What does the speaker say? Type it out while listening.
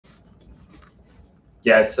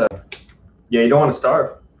Yeah, it's yeah, you don't want to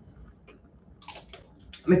starve.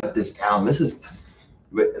 Let me put this down.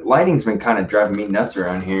 Lighting's been kind of driving me nuts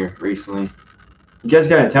around here recently. You guys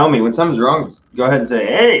gotta tell me when something's wrong. Just go ahead and say,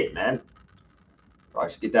 "Hey, man, I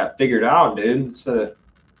should get that figured out, dude." Instead of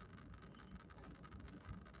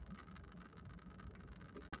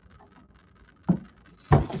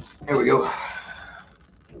Here we go.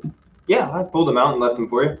 Yeah, I pulled them out and left them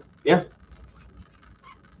for you. Yeah.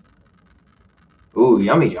 Ooh,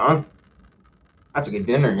 yummy, John. That's a good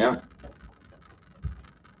dinner, yeah.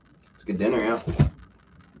 It's a good dinner, yeah.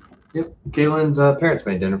 Yep. Kaylin's parents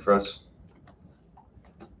made dinner for us.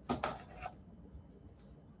 It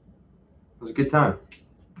was a good time.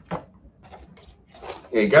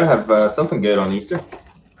 Yeah, you gotta have something good on Easter.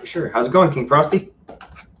 For sure. How's it going, King Frosty?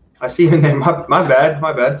 I see you in there. My bad.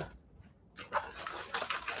 My bad.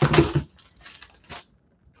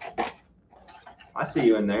 I see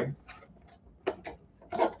you in there.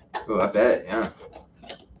 Oh, I bet, yeah.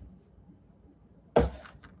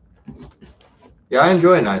 Yeah, I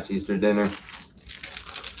enjoy a nice Easter dinner.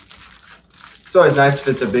 It's always nice if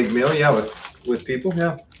it's a big meal, yeah, with people,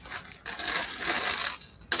 yeah.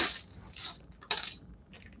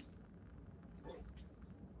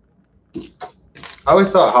 I always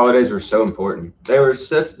thought holidays were so important. They were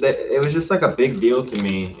it was just like a big deal to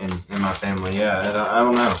me and my family, yeah. And I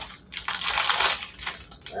don't know.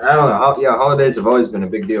 I don't know. Yeah, holidays have always been a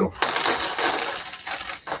big deal.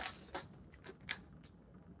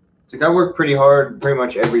 It's like I work pretty hard pretty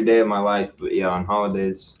much every day of my life, but yeah, on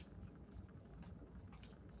holidays.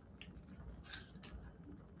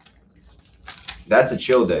 That's a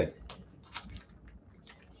chill day.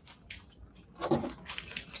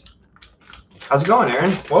 How's it going,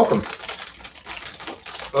 Aaron? Welcome.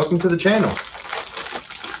 Welcome to the channel.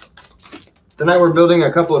 Tonight we're building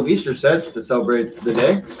a couple of Easter sets to celebrate the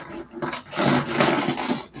day.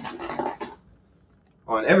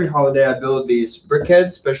 On every holiday I build these BrickHeadz,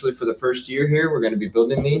 especially for the first year here. We're going to be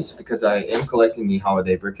building these because I am collecting the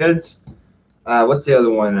holiday BrickHeadz. What's the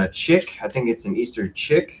other one? A chick. I think it's an Easter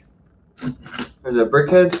chick. There's a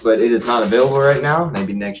BrickHeadz, but it is not available right now.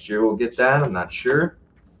 Maybe next year we'll get that. I'm not sure.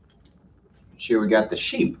 Here we got the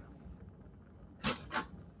sheep.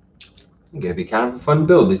 It's gonna be kind of a fun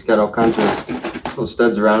build. He's got all kinds of little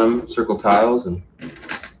studs around him, circle tiles, and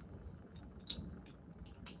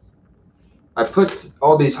I put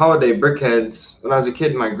all these holiday BrickHeadz when I was a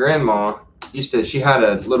kid. My grandma she had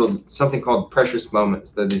a little something called Precious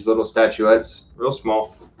Moments. They're these little statuettes, real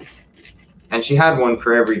small, and she had one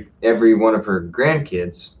for every one of her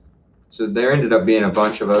grandkids. So there ended up being a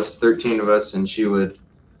bunch of us, 13 of us, and she would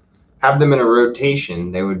have them in a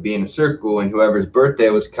rotation. They would be in a circle, and whoever's birthday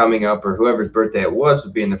was coming up or whoever's birthday it was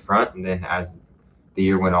would be in the front, and then as the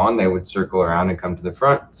year went on, they would circle around and come to the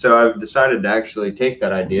front. So I've decided to actually take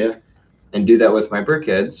that idea and do that with my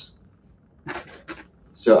BrickHeadz.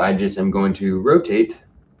 So I just am going to rotate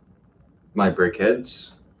my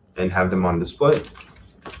BrickHeadz and have them on display.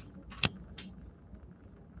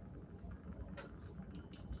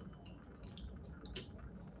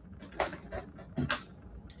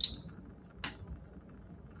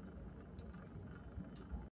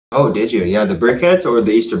 Oh, did you? Yeah, the BrickHeadz or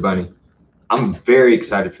the Easter Bunny? I'm very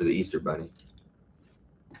excited for the Easter Bunny.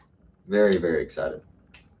 Very, very excited.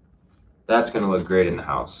 That's going to look great in the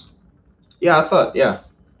house. Yeah,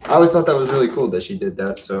 I always thought that was really cool that she did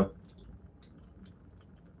that, so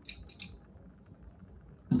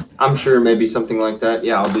I'm sure maybe something like that.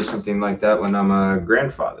 Yeah, I'll do something like that when I'm a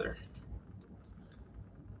grandfather.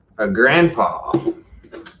 A grandpa.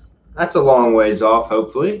 That's a long ways off,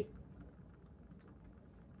 hopefully.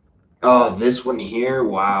 Oh, this one here.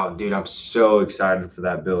 Wow, dude, I'm so excited for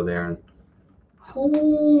that build, Aaron.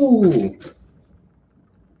 Ooh.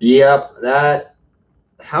 Yep, that.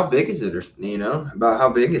 How big is it? Or, about how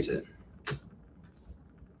big is it?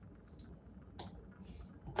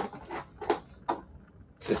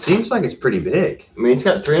 It seems like it's pretty big. I mean, it's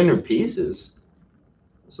got 300 pieces.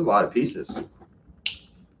 That's a lot of pieces.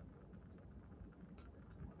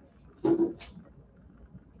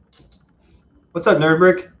 What's up,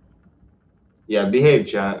 Nerdbrick? Yeah, behave,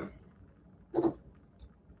 chat.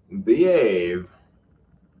 Behave.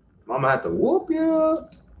 Mama have to whoop you.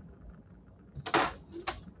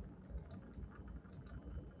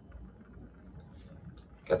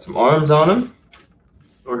 Got some arms on him.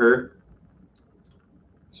 Or her.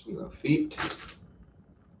 Some feet.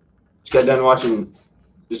 Just got done watching.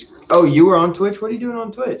 Oh, you were on Twitch? What are you doing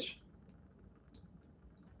on Twitch?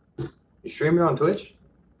 You streaming on Twitch?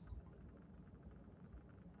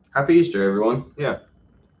 Happy Easter, everyone. Yeah.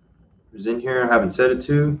 Who's in here? I haven't said it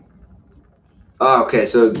to. Oh, okay,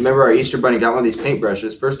 so remember our Easter Bunny got one of these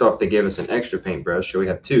paintbrushes. First off, they gave us an extra paintbrush, so we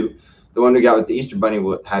have two. The one we got with the Easter Bunny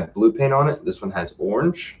had blue paint on it. This one has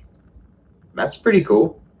orange. That's pretty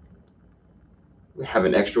cool. We have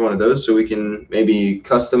an extra one of those so we can maybe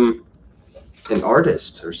custom an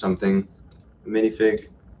artist or something. A minifig.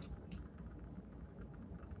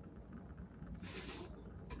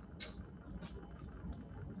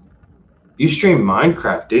 You stream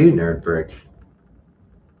Minecraft, do you, Nerdbrick?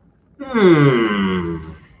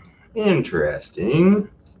 Interesting.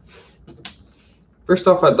 First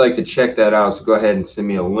off, I'd like to check that out, so go ahead and send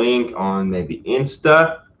me a link on maybe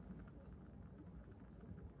Insta.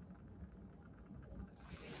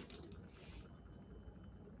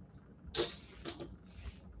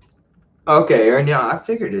 Okay, Aaron, yeah, I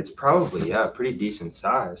figured it's probably, yeah, pretty decent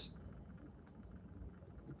size.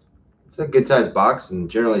 It's a good sized box and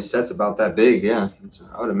generally sets about that big, yeah.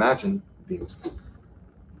 I would imagine it'd be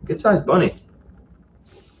a good sized bunny.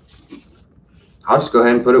 I'll just go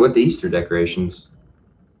ahead and put it with the Easter decorations.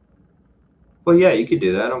 Well, yeah, you could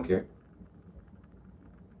do that. I don't care.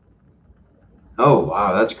 Oh,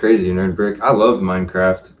 wow, that's crazy, Nerdbrick. I love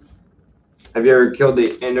Minecraft. Have you ever killed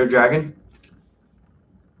the Ender Dragon?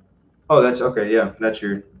 Oh, that's okay, yeah. That's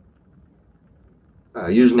your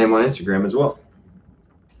username on Instagram as well.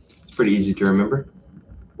 It's pretty easy to remember.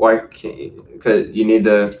 Why can't you? Because you need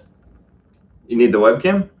the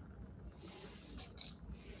webcam?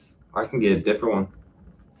 I can get a different one.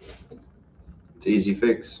 It's an easy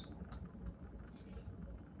fix.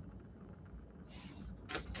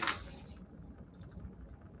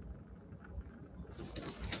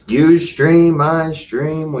 You stream, I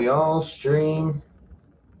stream, we all stream.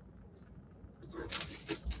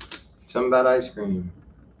 Something about ice cream.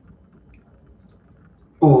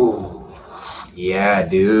 Ooh, yeah,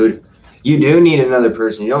 dude. You do need another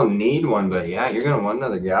person. You don't need one, but yeah, you're gonna want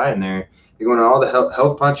another guy in there. You're going to all the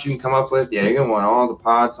health pots you can come up with. Yeah, you're gonna want all the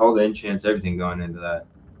pots, all the enchants, everything going into that.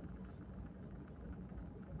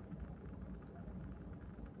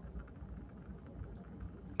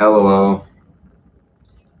 LOL.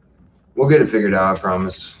 We'll get it figured out, I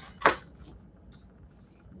promise.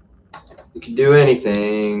 You can do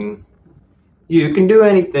anything. You can do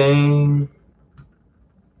anything.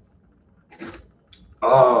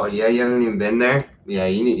 Oh yeah, you haven't even been there. Yeah,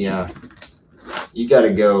 you need. Yeah, you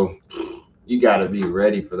gotta go. You gotta be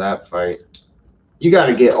ready for that fight. You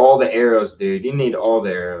gotta get all the arrows, dude. You need all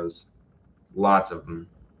the arrows. Lots of them.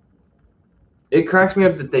 It cracks me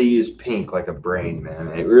up that they use pink like a brain, man.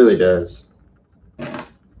 It really does.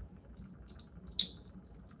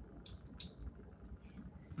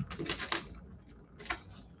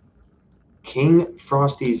 King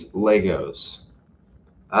Frosty's Legos.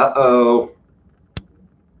 Uh-oh.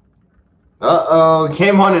 Uh-oh.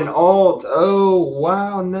 Came on an alt. Oh,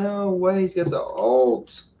 wow. No way. He's got the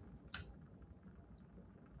alt.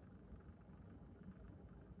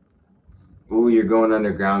 Ooh, you're going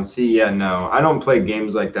underground. See, yeah, no. I don't play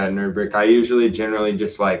games like that, Nerdbrick. I usually generally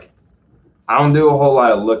just like, I don't do a whole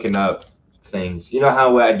lot of looking up things. You know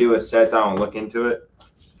how I do with sets, I don't look into it.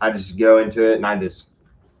 I just go into it and I just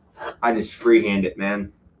freehand it,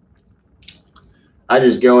 man. I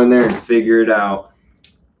just go in there and figure it out.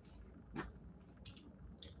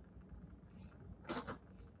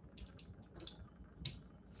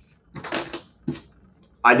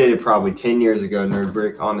 I did it probably 10 years ago,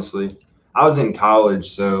 Nerdbrick, honestly. I was in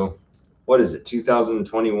college, so what is it,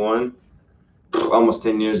 2021? Almost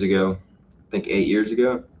 10 years ago. I think 8 years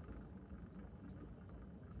ago.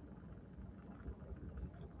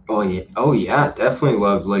 Oh yeah, definitely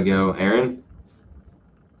loved Lego, Aaron.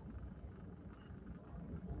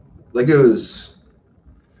 Lego's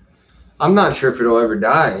I'm not sure if it'll ever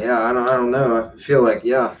die. Yeah, I don't know. I feel like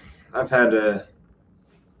yeah, I've had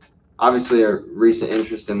obviously a recent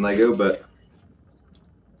interest in Lego, but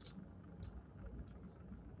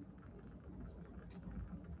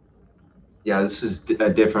yeah, this is a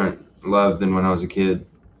different love than when I was a kid.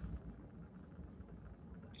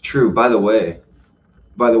 True. By the way,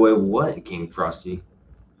 what King Frosty?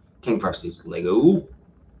 King Frosty's Lego.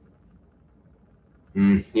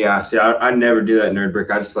 Yeah, see, I never do that,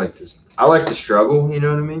 Nerdbrick. I just like this. I like the struggle. You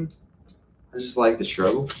know what I mean? I just like the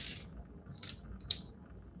struggle.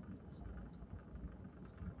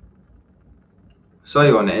 Saw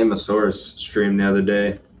you on the Ammosaurus stream the other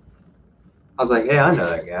day. I was like, hey, I know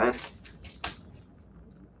that guy.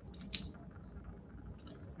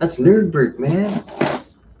 That's Nerdbrick, man.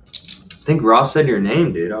 I think Ross said your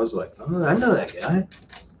name, dude. I was like, oh, I know that guy.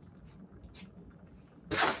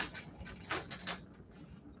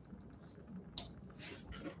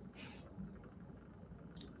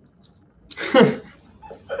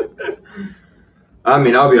 I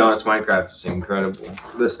mean, I'll be honest, Minecraft is incredible.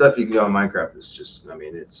 The stuff you can do on Minecraft is just, I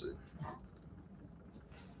mean, it's.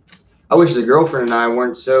 I wish the girlfriend and I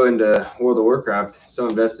weren't so into World of Warcraft, so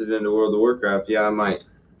invested into World of Warcraft. Yeah, I might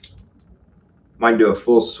do a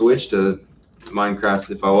full switch to Minecraft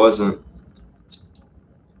if I wasn't.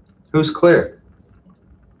 Who's Claire?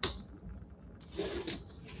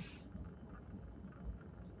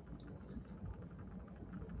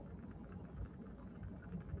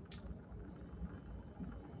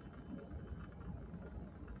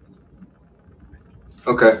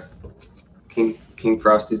 Okay. King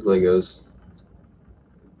Frosty's Legos.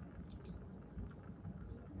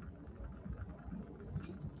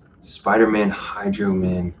 Spider-Man Hydro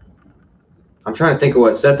Man. I'm trying to think of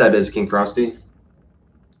what set that is, King Frosty.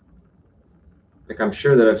 Like, I'm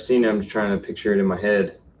sure that I've seen it. I'm just trying to picture it in my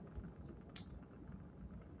head.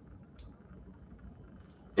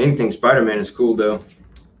 Anything Spider-Man is cool, though.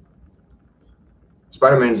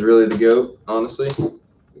 Spider-Man is really the GOAT, honestly.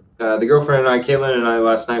 The girlfriend and I, Caitlin and I,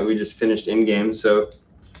 last night, we just finished Endgame, so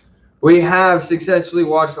we have successfully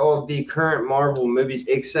watched all of the current Marvel movies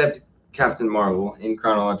except Captain Marvel in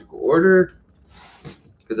chronological order,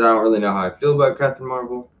 because I don't really know how I feel about Captain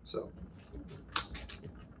Marvel, so.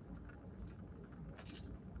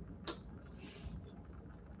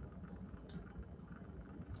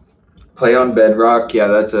 Play on Bedrock, yeah,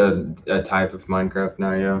 that's a type of Minecraft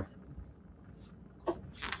now, yeah.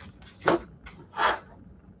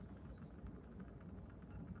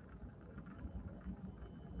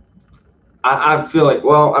 I feel like,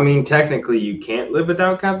 well, I mean, technically you can't live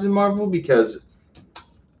without Captain Marvel, because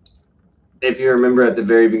if you remember at the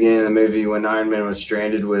very beginning of the movie when Iron Man was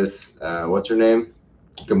stranded with, what's her name?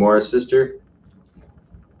 Gamora's sister?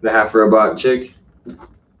 The half-robot chick?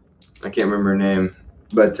 I can't remember her name.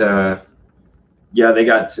 But, yeah, they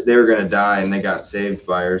were going to die, and they got saved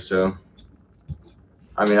by her, so.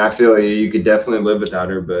 I mean, I feel you could definitely live without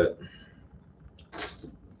her, but.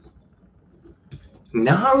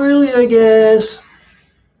 Not really, I guess.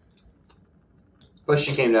 Plus,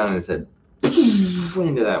 she came down and said,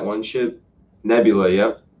 into that one ship. Nebula,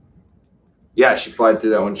 yep. Yeah, she flied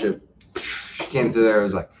through that one ship. She came through there. I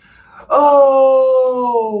was like,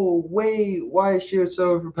 oh, wait, why is she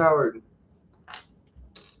so overpowered?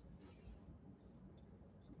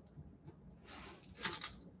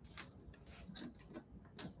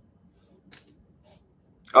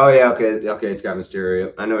 Oh, yeah, okay, it's got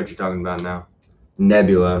Mysterio. I know what you're talking about now.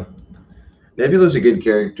 Nebula. Nebula's a good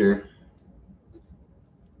character.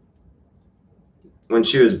 When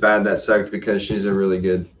she was bad, that sucked because she's a really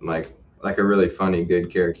good, like a really funny,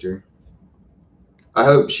 good character. I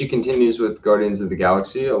hope she continues with Guardians of the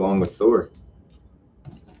Galaxy along with Thor.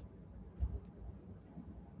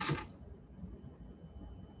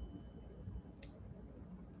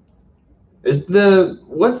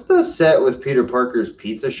 What's the set with Peter Parker's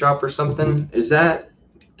pizza shop or something? Is that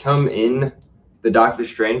come in the Doctor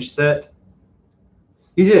Strange set?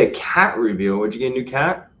 You did a cat reveal. Would you get a new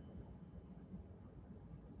cat?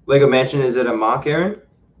 Lego Mansion, is it a mock, Aaron?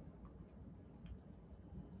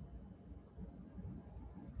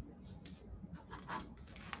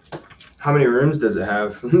 How many rooms does it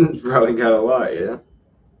have? Probably got a lot, yeah.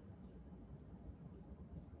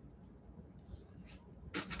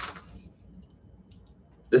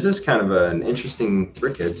 This is kind of an interesting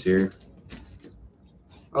BrickHeadz here.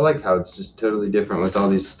 I like how it's just totally different with all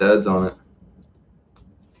these studs on it.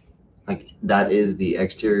 Like, that is the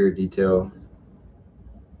exterior detail.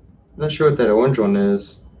 I'm not sure what that orange one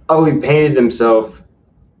is. Oh, he painted himself.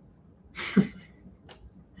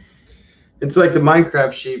 It's like the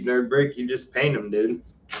Minecraft sheep, Nerd Brick. You just paint them, dude.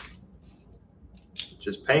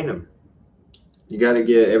 Just paint them. You got to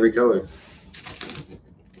get every color.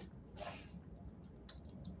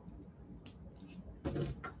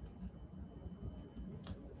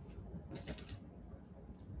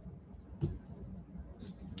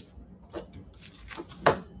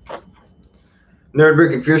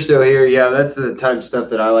 Nerdbrick, if you're still here, yeah, that's the type of stuff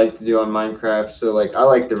that I like to do on Minecraft. So, like, I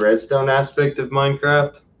like the redstone aspect of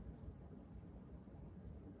Minecraft.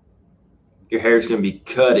 Your hair's going to be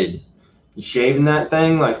cutted. You shaving that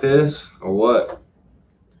thing like this, or what?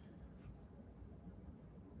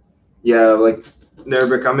 Yeah, like,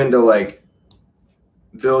 Nerdbrick, I'm into, like,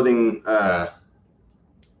 building, sorry,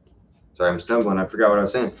 I'm stumbling. I forgot what I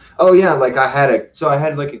was saying. Oh, yeah, like, I had,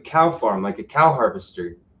 like, a cow farm, like a cow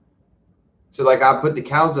harvester. So, like, I put the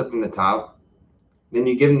cows up in the top. Then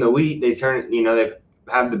you give them the wheat. They turn, they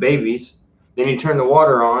have the babies. Then you turn the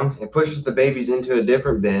water on. It pushes the babies into a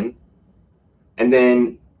different bin. And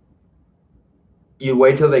then you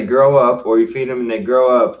wait till they grow up, or you feed them and they grow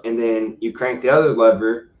up. And then you crank the other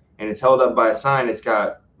lever, and it's held up by a sign. It's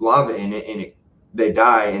got lava in it, and they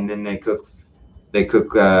die, and then they cook. It's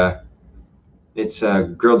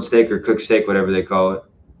grilled steak or cooked steak, whatever they call it.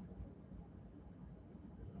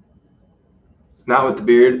 Not with the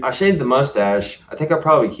beard. I shaved the mustache. I think I'll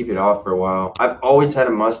probably keep it off for a while. I've always had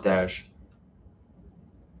a mustache.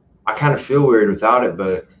 I kind of feel weird without it,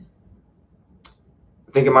 but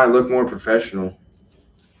I think it might look more professional.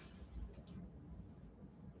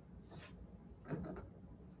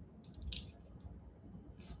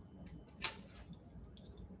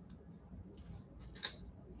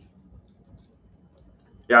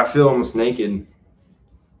 Yeah, I feel almost naked.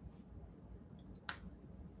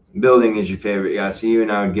 Building is your favorite. Yeah, so you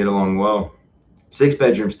and I would get along well. 6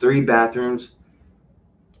 bedrooms, 3 bathrooms,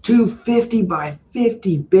 250 by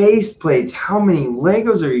 50 base plates. How many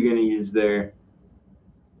Legos are you going to use there?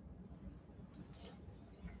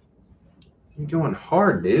 You're going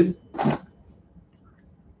hard, dude.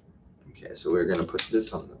 Okay, so we're going to put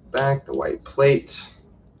this on the back, the white plate.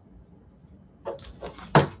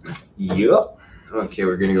 Yup. Okay,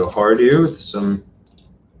 we're going to go hard here with some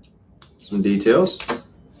details.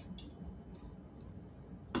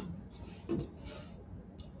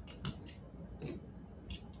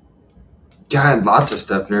 God, I had lots of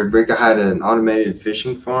stuff, Nerd Brick. I had an automated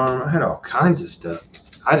fishing farm. I had all kinds of stuff.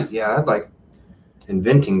 I had like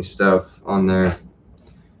inventing stuff on there.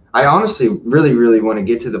 I honestly really want to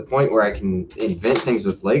get to the point where I can invent things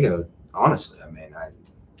with Lego. Honestly, I mean, I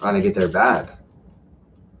want to get there bad.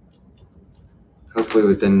 Hopefully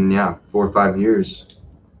within 4 or 5 years.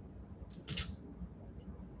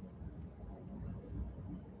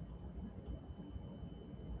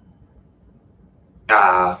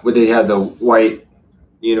 Would they have the white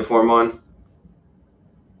uniform on?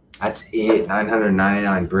 That's it.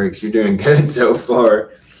 999 bricks. You're doing good so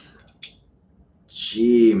far.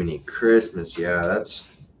 Jiminy Christmas. Yeah, that's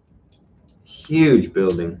huge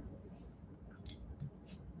building.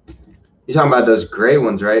 You're talking about those gray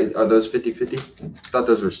ones, right? Are those 50-50? I thought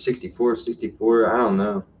those were 64. I don't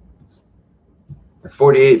know.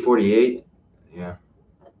 48. Yeah.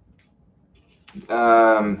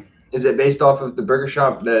 Is it based off of the burger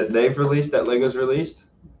shop that they've released, that Lego's released?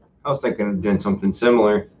 I was thinking of doing something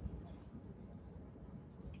similar.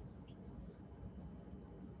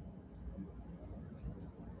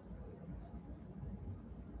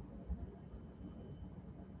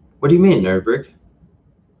 What do you mean, Nerd Brick?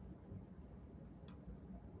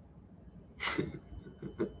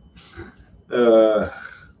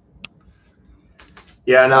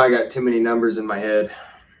 Yeah, now I got too many numbers in my head.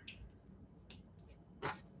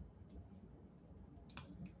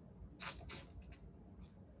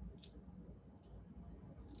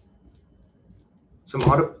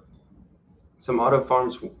 Some auto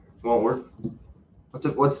farms won't work.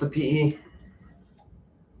 What's the PE?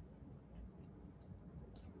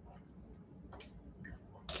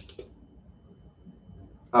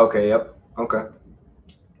 Okay, yep. Okay.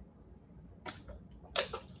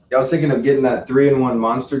 Yeah, I was thinking of getting that 3-in-1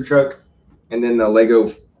 monster truck and then the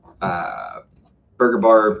Lego Burger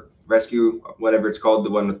Bar Rescue, whatever it's called, the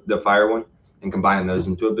one with the fire one, and combining those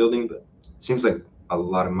into a building. But it seems like a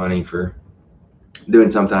lot of money for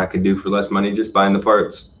doing something I could do for less money, just buying the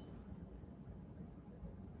parts.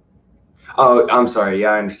 Oh, I'm sorry.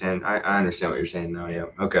 Yeah, I understand. I understand what you're saying now. Yeah.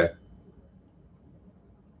 Okay.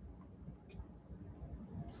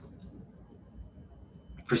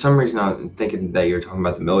 For some reason, I'm thinking that you're talking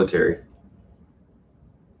about the military.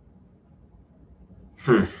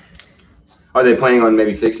 Are they planning on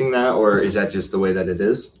maybe fixing that, or is that just the way that it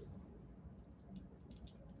is?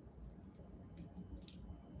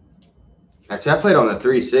 I see. I played on the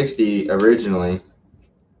 360 originally.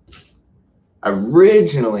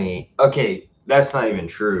 Okay, that's not even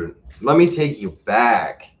true. Let me take you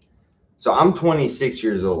back. So I'm 26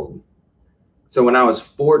 years old. So when I was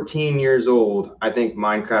 14 years old, I think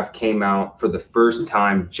Minecraft came out for the first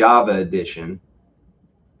time, Java edition,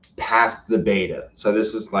 past the beta. So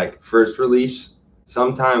this was like first release,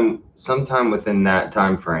 sometime within that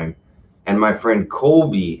time frame. And my friend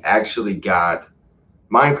Colby actually got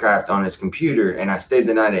Minecraft on his computer, and I stayed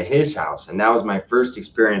the night at his house, and that was my first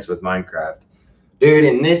experience with Minecraft. Dude,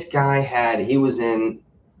 and this guy he was in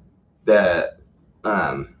the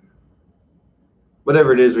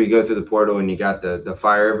whatever it is where you go through the portal and you got the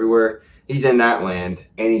fire everywhere. He's in that land,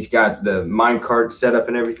 and he's got the minecart set up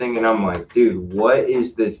and everything, and I'm like, dude, what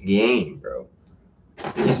is this game, bro?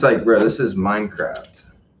 And he's like, bro, this is Minecraft.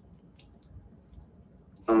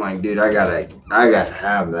 I'm like, dude, I gotta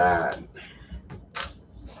have that.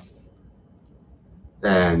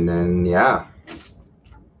 And then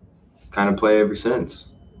kind of play ever since.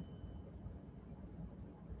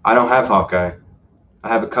 I don't have Hawkeye. I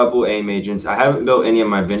have a couple AIM agents. I haven't built any of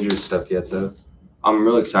my Avengers stuff yet though. I'm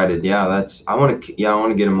real excited. Yeah, I want to. Yeah, I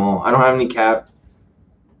want to get them all. I don't have any Cap.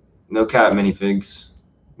 No Cap minifigs.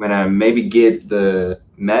 When I maybe get the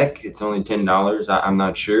mech, it's only $10. I'm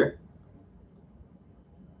not sure.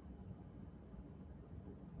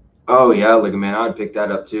 Oh yeah, look, man, I would pick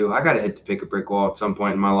that up too. I gotta hit the pick a brick wall at some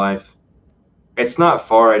point in my life. It's not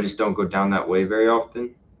far. I just don't go down that way very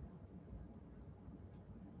often.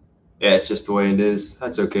 Yeah, it's just the way it is.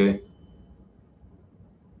 That's okay.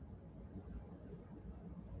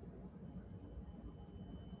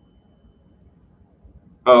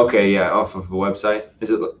 Oh, okay, yeah, off of a website.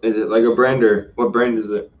 Is it like a brand or what brand is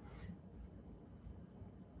it?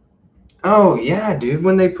 Oh yeah, dude.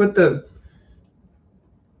 When they put the,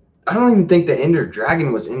 I don't even think the Ender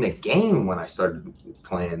Dragon was in the game when I started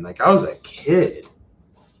playing. Like I was a kid.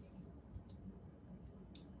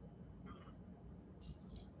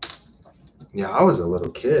 Yeah, I was a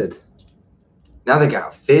little kid. Now they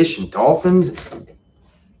got fish and dolphins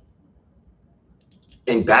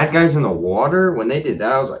and bad guys in the water. When they did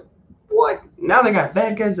that, I was like, what? Now they got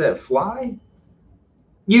bad guys that fly?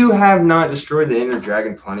 You have not destroyed the Ender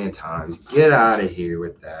Dragon plenty of times. Get out of here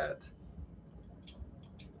with that.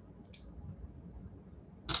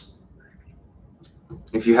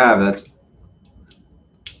 If you have, that's,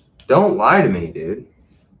 don't lie to me, dude.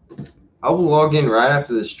 I will log in right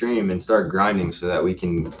after the stream and start grinding so that we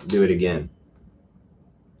can do it again.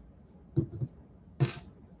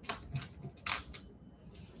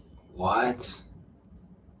 What?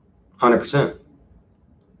 100%.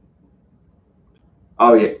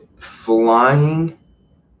 Oh yeah, flying?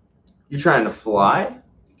 You trying to fly?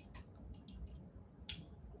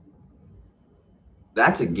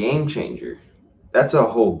 That's a game changer. That's a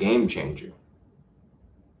whole game changer.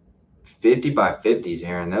 50 by 50s,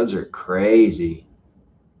 Aaron. Those are crazy.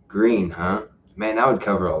 Green, huh? Man, that would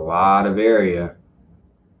cover a lot of area.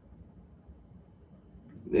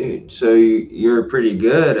 Dude, so you're pretty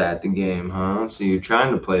good at the game, huh? So you're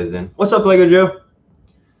trying to play then. What's up, Lego Joe?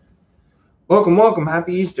 Welcome, welcome.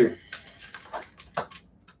 Happy Easter.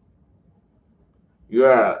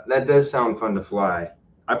 Yeah, that does sound fun to fly.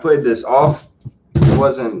 I played this off. It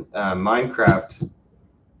wasn't Minecraft,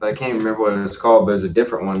 but I can't remember what it was called. But it was a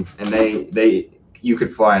different one, and you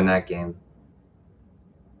could fly in that game.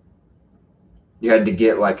 You had to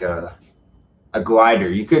get like a glider.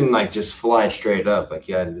 You couldn't like just fly straight up. Like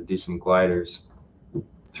you had to do some gliders.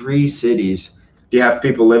 3 cities. Do you have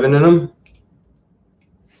people living in them?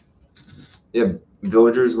 You have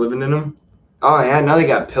villagers living in them? Oh yeah, now they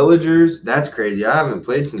got pillagers. That's crazy. I haven't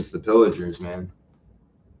played since the pillagers, man.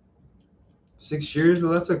 6 years?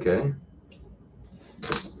 Well, that's okay.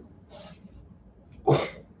 Oh,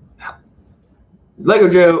 Lego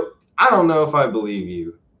Joe, I don't know if I believe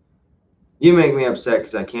you. You make me upset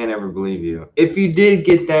because I can't ever believe you. If you did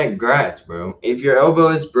get that, grats, bro. If your elbow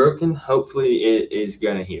is broken, hopefully it is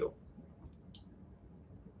gonna heal.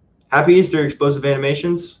 Happy Easter, Explosive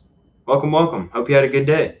Animations. Welcome, welcome. Hope you had a good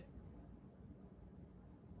day.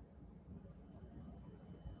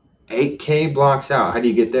 8K blocks out. How do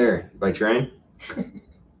you get there? By train?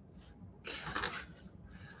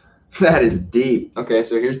 That is deep. Okay,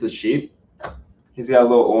 so here's the sheep. He's got a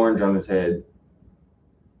little orange on his head.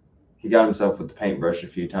 He got himself with the paintbrush a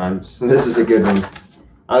few times. So this is a good one.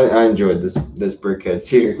 I enjoyed this BrickHeadz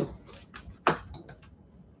here.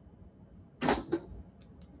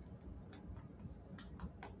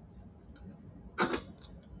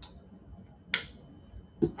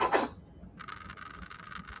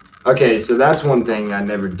 Okay, so that's one thing I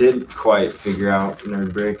never did quite figure out,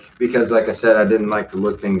 Nerd Brick, because like I said, I didn't like to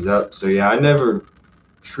look things up. So yeah, I never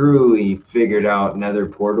truly figured out nether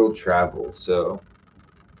portal travel. So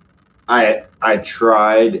I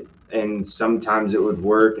tried, and sometimes it would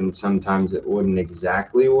work and sometimes it wouldn't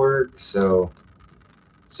exactly work. So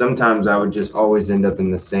sometimes I would just always end up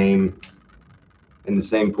in the same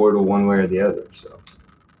portal one way or the other. So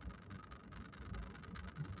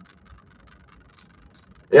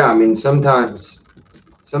yeah, I mean sometimes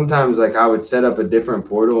like I would set up a different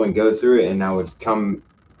portal and go through it and I would come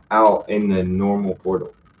out in the normal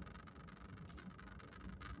portal.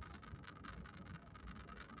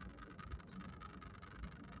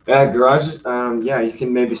 Garage, yeah, you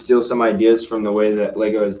can maybe steal some ideas from the way that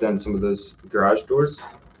Lego has done some of those garage doors.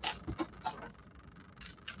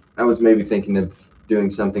 I was maybe thinking of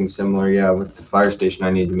doing something similar, yeah, with the fire station. I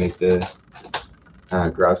need to make the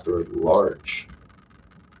garage door large.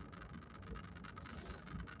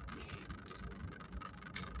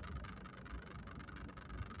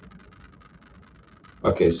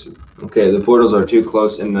 Okay, so okay, the portals are too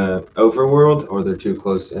close in the overworld, or they're too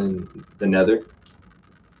close in the nether?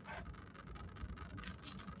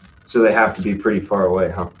 So they have to be pretty far away,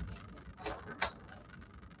 huh?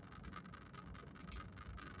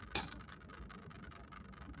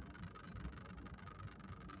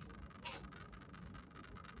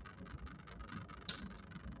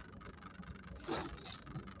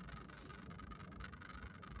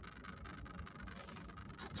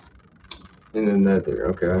 In the nether,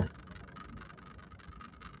 okay.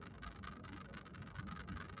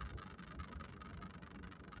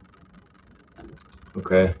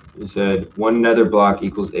 Okay, you said 1 nether block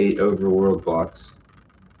equals 8 overworld blocks.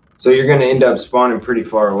 So you're gonna end up spawning pretty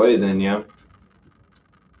far away then, yeah?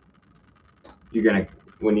 You're gonna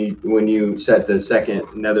when you set the second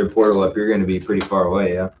nether portal up, you're gonna be pretty far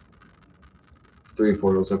away, yeah? 3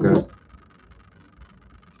 portals, okay.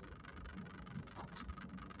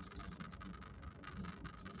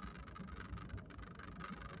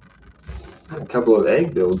 A couple of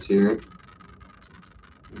egg builds here.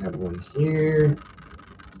 We have one here.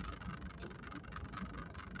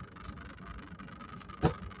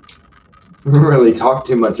 Really talked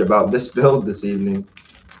too much about this build this evening.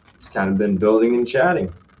 It's kind of been building and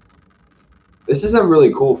chatting. This is a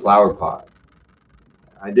really cool flower pot.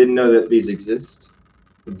 I didn't know that these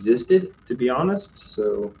existed, to be honest,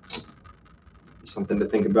 so something to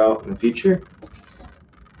think about in the future.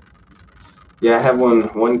 Yeah, I have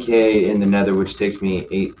 1K in the nether, which takes me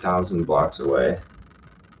 8,000 blocks away.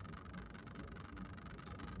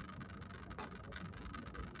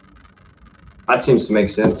 That seems to make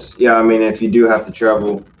sense. Yeah, I mean, if you do have to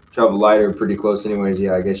travel lighter pretty close anyways,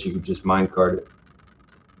 yeah, I guess you could just minecart it.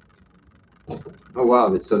 Oh,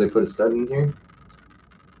 wow, so they put a stud in here?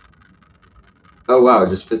 Oh, wow,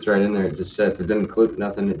 it just fits right in there. It just sits. It didn't clip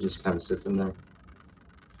nothing. It just kind of sits in there.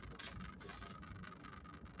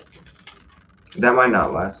 That might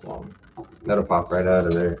not last long. That'll pop right out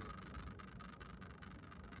of there.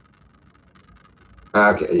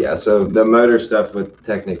 Okay, yeah, so the motor stuff with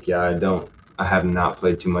Technic, yeah, I have not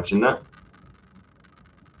played too much in that.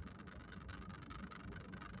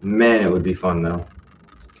 Man, it would be fun though.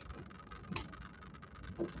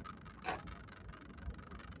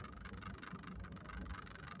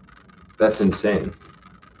 That's insane.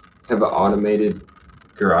 Have an automated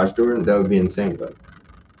garage door? That would be insane, but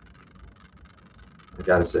I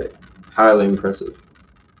gotta say, highly impressive.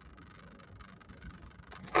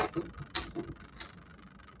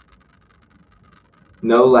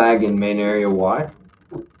 No lag in main area, why?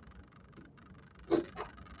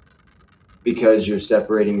 Because you're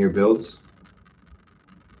separating your builds.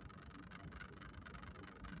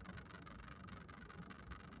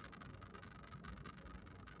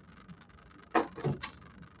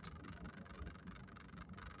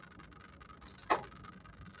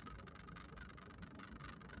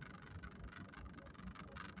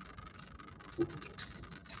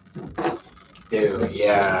 Dude,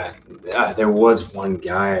 yeah, there was one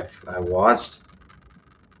guy I watched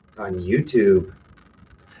on YouTube.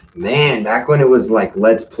 Man, back when it was like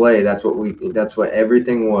Let's Play, that's what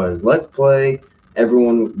everything was. Let's Play.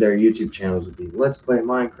 Everyone, their YouTube channels would be Let's Play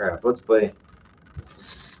Minecraft. Let's Play.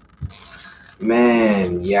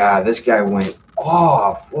 Man, yeah, this guy went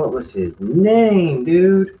off. What was his name,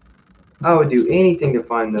 dude? I would do anything to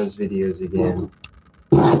find those videos again.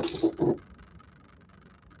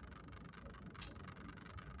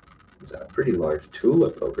 There's a pretty large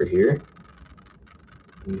tulip over here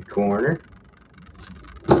in the corner.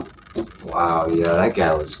 Wow, yeah, that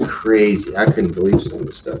guy was crazy. I couldn't believe some of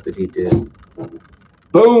the stuff that he did.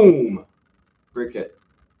 Boom! BrickHeadz.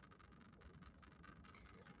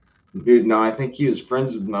 Dude, no, I think he was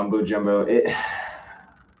friends with Mumbo Jumbo.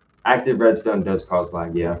 Active redstone does cause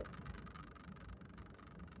lag, yeah.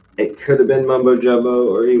 It could have been Mumbo Jumbo,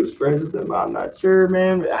 or he was friends with them. I'm not sure,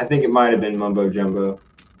 man. I think it might have been Mumbo Jumbo.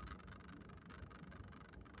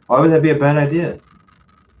 Why would that be a bad idea?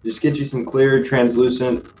 Just get you some clear,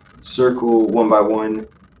 translucent, circle 1x1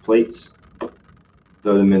 plates.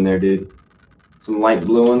 Throw them in there, dude. Some light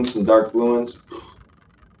blue ones, some dark blue ones.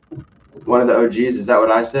 One of the OGs, is that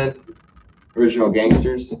what I said? Original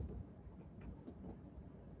gangsters?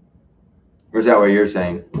 Or is that what you're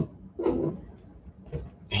saying?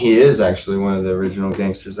 He is actually one of the original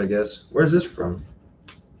gangsters, I guess. Where's this from?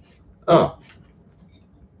 Oh.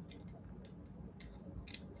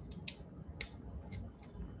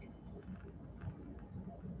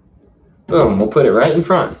 Boom, we'll put it right in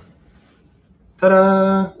front.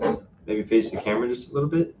 Ta-da! Maybe face the camera just a little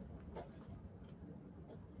bit.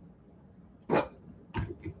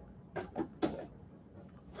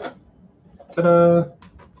 Ta-da!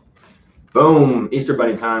 Boom, Easter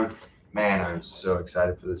bunny time. Man, I'm so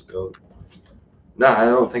excited for this build. Nah, I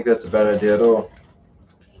don't think that's a bad idea at all.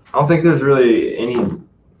 I don't think there's really any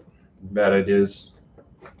bad ideas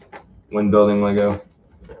when building Lego.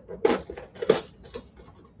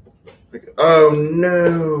 Like, oh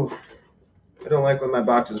no, I don't like when my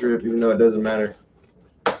boxes rip, even though it doesn't matter.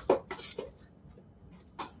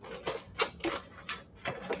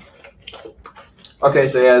 Okay,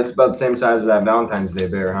 so yeah, it's about the same size as that Valentine's Day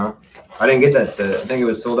bear, huh? I didn't get that set. I think it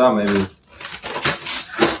was sold out, maybe.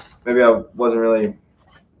 Maybe I wasn't really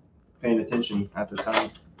paying attention at the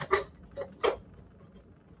time.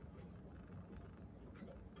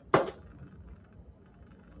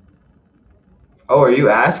 Oh, are you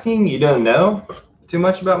asking? You don't know too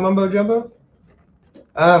much about Mumbo Jumbo?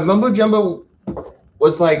 Mumbo Jumbo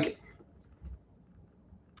was like,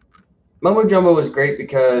 Mumbo Jumbo was great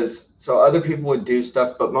because so other people would do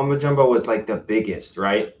stuff, but Mumbo Jumbo was like the biggest,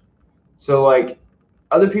 right? So like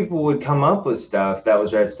other people would come up with stuff that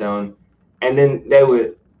was redstone, and then they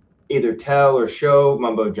would either tell or show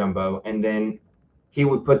Mumbo Jumbo, and then he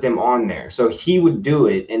would put them on there. So he would do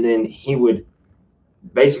it, and then he would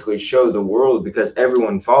basically show the world because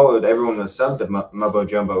everyone followed, everyone was subbed to Mumbo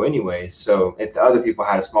Jumbo anyway. So if the other people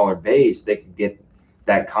had a smaller base, they could get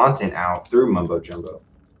that content out through Mumbo Jumbo.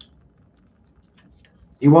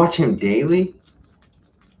 You watch him daily?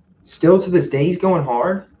 Still to this day, he's going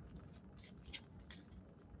hard?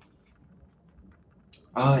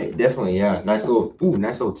 Definitely, yeah. Nice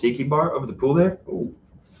little tiki bar over the pool there. Ooh.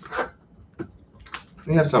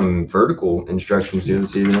 We have some vertical instructions here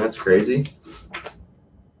this evening. That's crazy.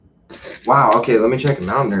 Wow, okay, let me check him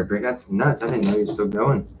out there, Brick. That's nuts. I didn't know he was still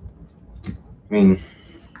going. I mean,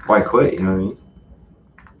 why quit, you know what I mean?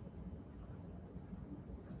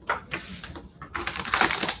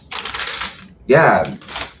 Yeah,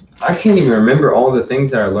 I can't even remember all the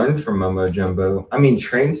things that I learned from Mumbo Jumbo. I mean,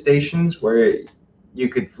 train stations where you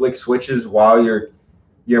could flick switches while you're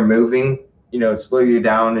moving, you know, slow you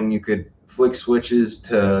down, and you could flick switches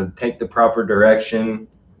to take the proper direction.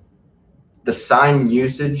 The sign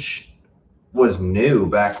usage was new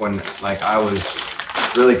back when like I was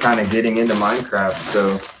really kind of getting into Minecraft,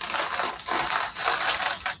 so,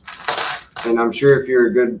 and I'm sure if you're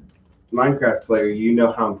a good Minecraft player, you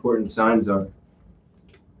know how important signs are.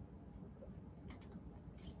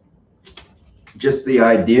 Just the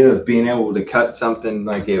idea of being able to cut something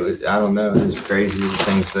like it was, I don't know, it was crazy, the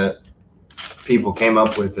things that people came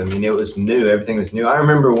up with. I mean, it was new, everything was new. I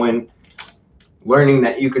remember when learning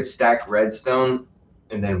that you could stack redstone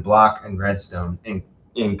and then block and redstone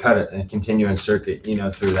and cut it and continuous circuit, you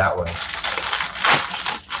know, through that way.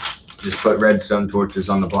 Just put redstone torches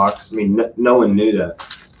on the blocks. I mean, no one knew that.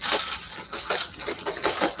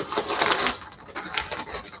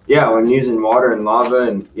 Yeah, when using water and lava,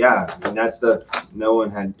 and yeah, I mean, that stuff, no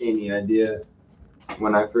one had any idea.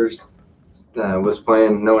 When I first was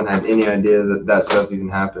playing, no one had any idea that that stuff even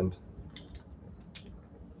happened.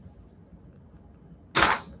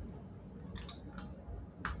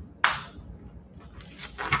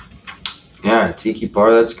 Yeah, tiki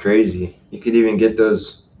bar, that's crazy. You could even get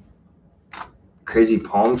those crazy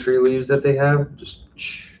palm tree leaves that they have. Just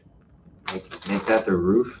make that the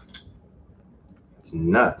roof. It's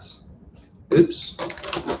nuts. Oops.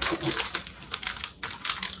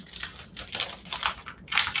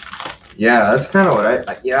 Yeah, that's kind of what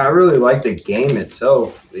I really like the game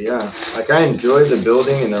itself. Yeah, like I enjoy the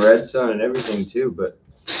building and the redstone and everything too, but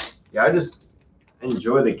yeah, I just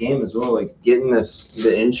enjoy the game as well. Like getting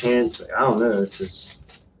the enchants, like, I don't know,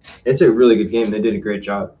 it's a really good game. They did a great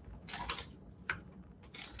job.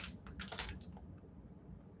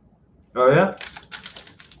 Oh yeah?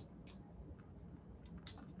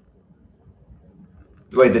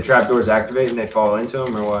 Wait, the trapdoors activate and they fall into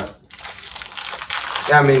them or what?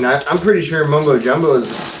 Yeah, I mean, I'm pretty sure Mumbo Jumbo is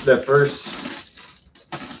the first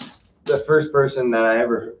person that I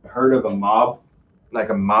ever heard of a mob, like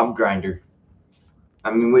a mob grinder.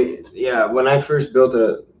 I mean, when I first built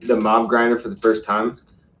the mob grinder for the first time,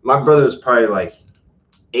 my brother was probably like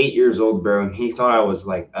 8 years old, bro, and he thought I was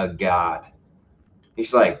like a god.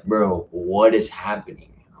 He's like, bro, what is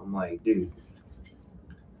happening? I'm like, dude,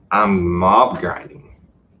 I'm mob grinding.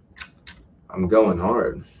 I'm going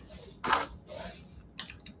hard.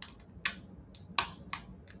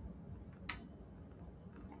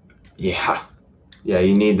 Yeah. Yeah,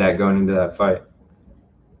 you need that going into that fight.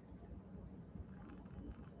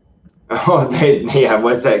 Oh, yeah,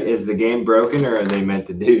 what's that? Is the game broken or are they meant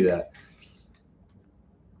to do that?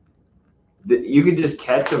 You could just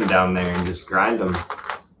catch them down there and just grind them.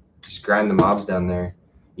 Just grind the mobs down there.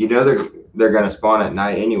 You know they're gonna spawn at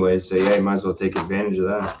night anyway, so yeah, you might as well take advantage of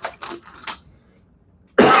that.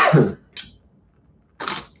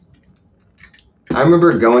 I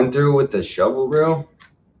remember going through with the shovel reel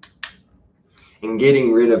and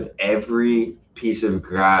getting rid of every piece of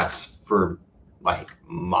grass for like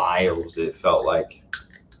miles, it felt like.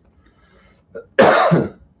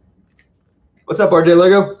 What's up, RJ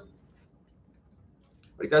Lego? What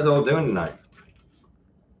are you guys all doing tonight?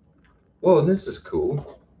 Whoa, this is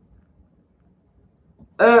cool.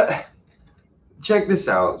 Check this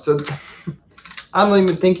out. So I don't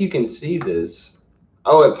even think you can see this.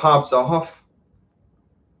 Oh, it pops off.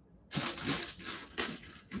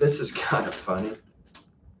 This is kind of funny.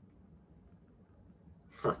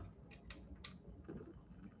 Huh.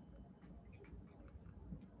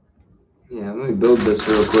 Yeah, let me build this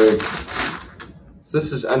real quick. So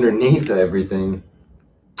this is underneath everything.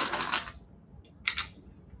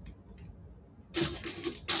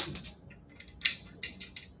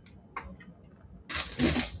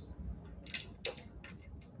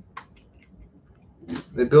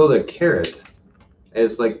 They build a carrot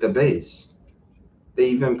as like the base. They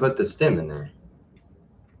even put the stem in there.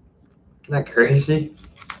 Isn't that crazy?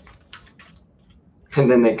 And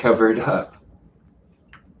then they cover it up.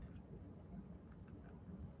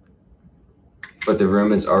 But the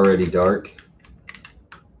room is already dark.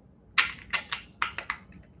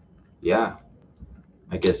 Yeah,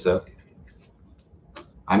 I guess so.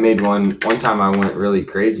 I made one time I went really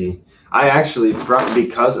crazy. I actually,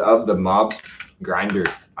 because of the mob's grinder,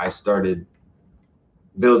 I started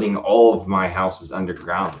building all of my houses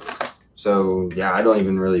underground. So yeah, I don't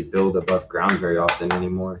even really build above ground very often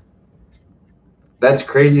anymore. That's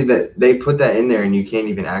crazy that they put that in there and you can't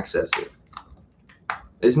even access it.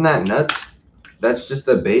 Isn't that nuts? That's just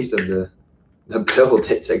the base of the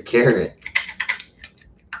build. It's a carrot.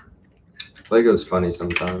 Lego's funny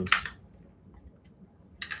sometimes.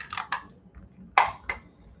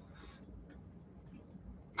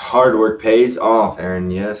 Hard work pays off,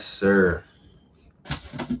 Aaron. Yes, sir.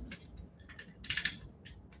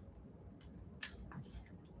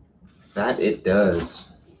 That it does.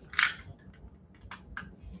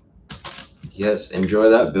 Yes, enjoy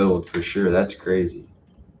that build for sure. That's crazy.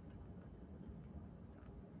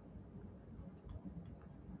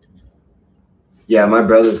 Yeah, my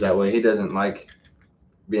brother's that way. He doesn't like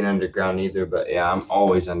being underground either, but yeah, I'm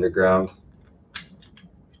always underground.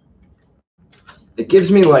 It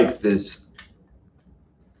gives me like this,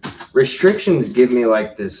 restrictions give me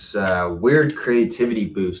like this weird creativity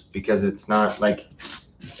boost because it's not like,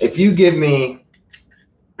 if you give me,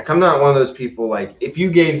 like, I'm not one of those people, like, if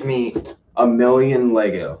you gave me a million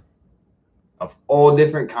Lego of all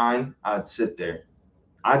different kind, I'd sit there.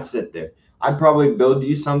 I'd probably build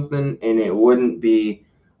you something and it wouldn't be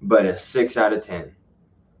but a 6 out of 10.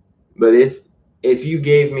 But if you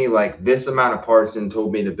gave me like this amount of parts and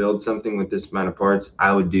told me to build something with this amount of parts,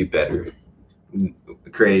 I would do better.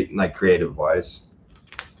 Creative wise,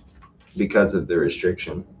 because of the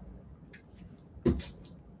restriction.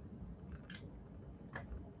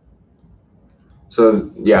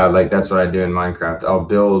 So yeah, like that's what I do in Minecraft. I'll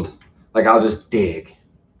build, like I'll just dig.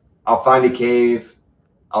 I'll find a cave,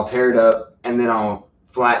 I'll tear it up, and then I'll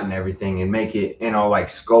flatten everything and make it, and I'll like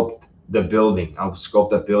sculpt the building. I'll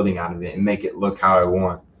sculpt a building out of it and make it look how I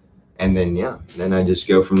want. And then yeah, then I just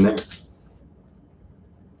go from there.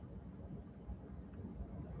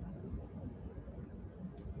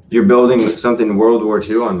 You're building something World War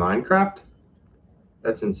II on Minecraft?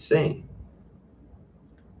 That's insane.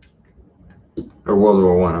 Or World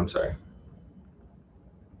War One, I'm sorry.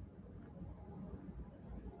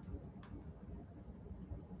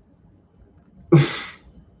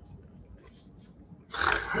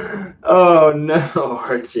 Oh no,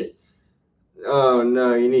 Archie. Oh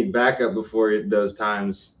no, you need backup before those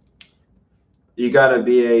times. You gotta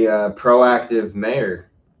be a proactive mayor.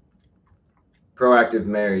 Proactive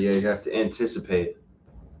mayor, yeah, you have to anticipate.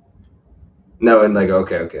 No, and like,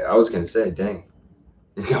 okay. I was gonna say, dang,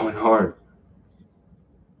 you're going hard.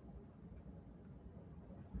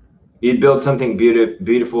 You'd build something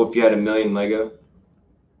beautiful if you had a million Lego.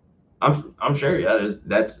 I'm sure, yeah.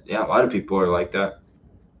 That's yeah. A lot of people are like that.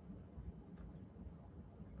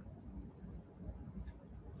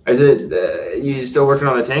 Is it you still working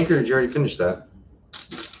on the tank, or did you already finish that?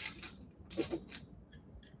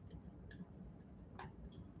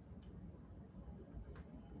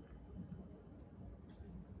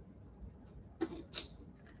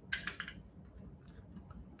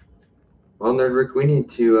 Well, Nerd Rick, we need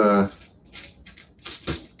to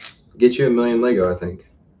get you a million Lego. I think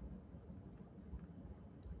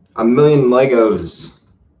a million Legos.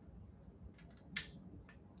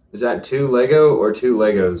 Is that 2 Lego or 2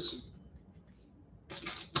 Legos?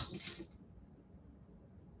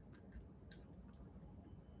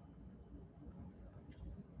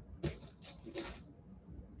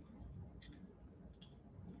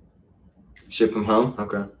 Ship them home.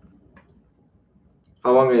 Okay.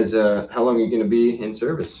 How long are you going to be in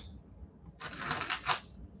service?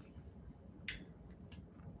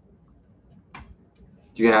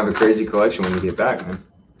 You're going to have a crazy collection when you get back, man.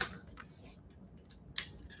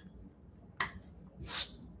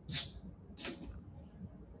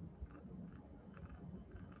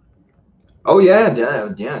 Oh yeah,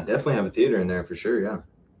 definitely have a theater in there for sure. Yeah.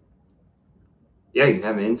 Yeah, you can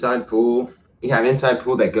have an inside pool. You can have an inside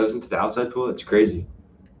pool that goes into the outside pool. It's crazy.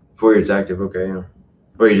 4 years active. Okay, yeah.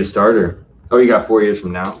 Or you just started. Oh, you got 4 years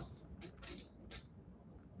from now.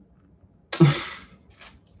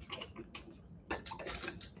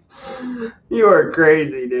 You are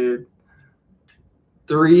crazy, dude.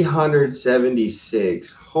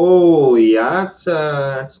 376. Holy, that's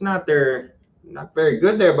not very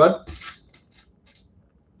good there, bud.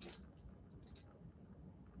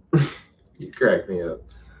 You cracked me up.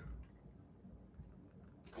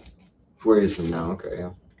 4 years from now. Okay, yeah.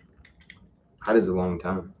 That is a long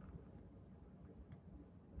time.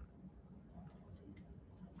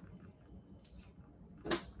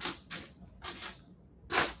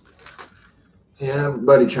 Yeah,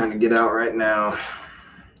 buddy trying to get out right now.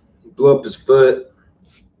 He blew up his foot.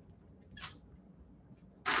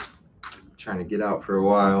 Trying to get out for a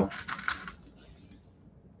while.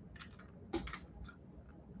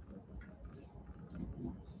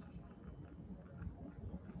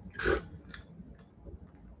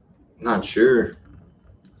 Not sure.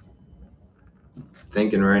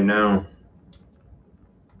 Thinking right now.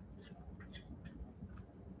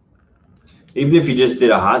 Even if you just did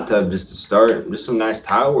a hot tub just to start, just some nice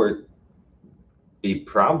tile work, be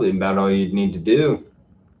probably about all you'd need to do.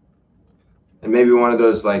 And maybe one of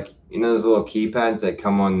those, like, those little keypads that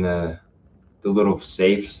come on the little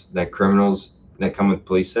safes that criminals that come with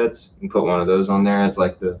police sets, and put one of those on there as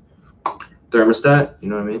like the thermostat. You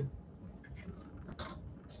know what I mean?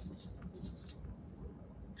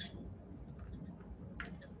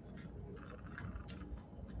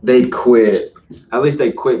 They quit. At least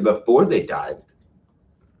they quit before they died.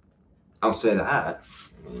 I'll say that.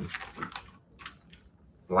 I mean,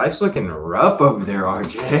 life's looking rough over there,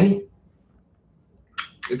 RJ.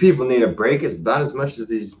 The people need a break about as much as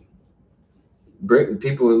these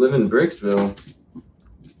people who live in Bricksville.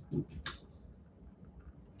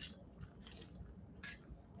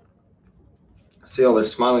 I see all their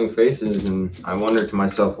smiling faces, and I wonder to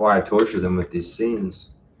myself why I torture them with these scenes.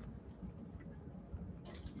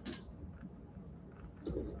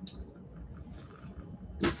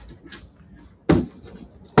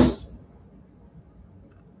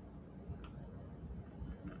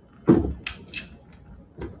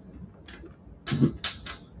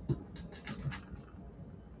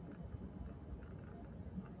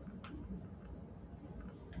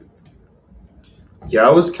 Yeah, I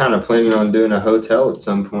was kind of planning on doing a hotel at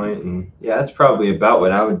some point, and yeah, that's probably about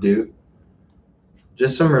what I would do.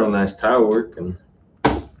 Just some real nice tile work, and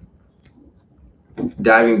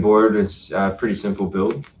diving board is a pretty simple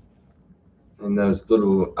build, and those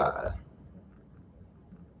little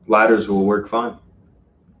ladders will work fine.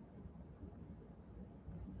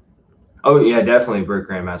 Oh yeah, definitely Brick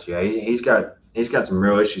Grandmaster. Yeah, he's got some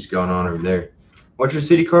real issues going on over there. What's your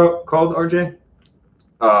city called, RJ?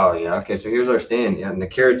 Oh yeah, okay. So here's our stand. Yeah, and the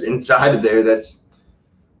carrots inside of there. That's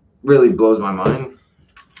really blows my mind.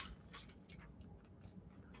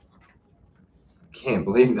 Can't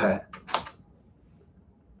believe that.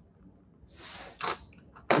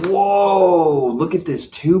 Whoa! Look at this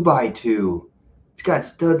 2x2. It's got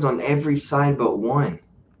studs on every side but one.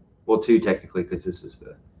 Well, two technically, because this is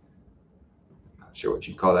the, not sure what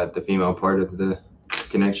you'd call that, the female part of the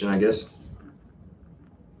connection, I guess.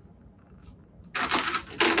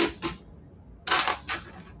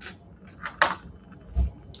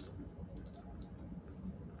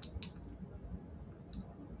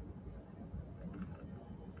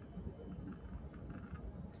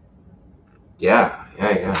 Yeah.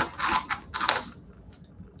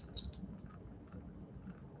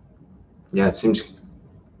 Yeah, it seems.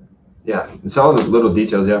 Yeah, it's all the little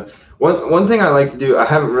details. Yeah. One thing I like to do. I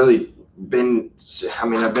haven't really been. I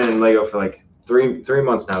mean, I've been in Lego for like three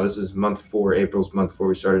months now. This is month 4. April's month 4.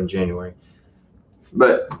 We started in January.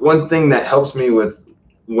 But one thing that helps me with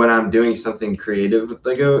when I'm doing something creative with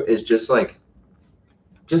Lego is just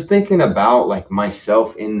thinking about like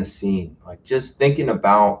myself in the scene, like just thinking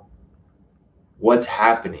about what's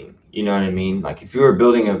happening. You know what I mean? Like if you were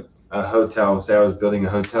building a hotel, say I was building a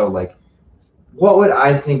hotel, like what would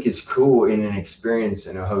I think is cool in an experience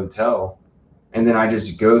in a hotel? And then I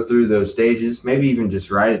just go through those stages, maybe even just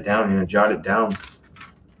write it down, jot it down.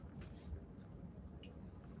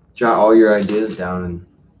 Jot all your ideas down, and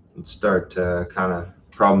and start kind of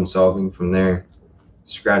problem solving from there.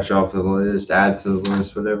 Scratch off the list, add to the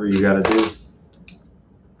list, whatever you got to do.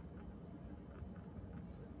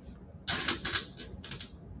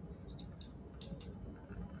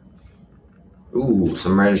 Ooh,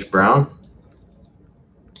 some reddish brown.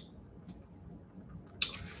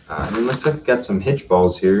 It looks like we got some hitch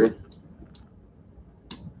balls here.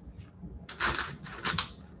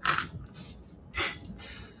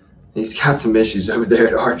 He's got some issues over there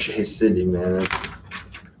at RJ City, man.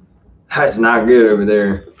 That's not good over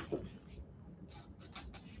there.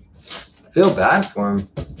 I feel bad for him.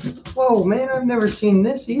 Whoa, man, I've never seen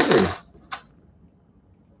this either.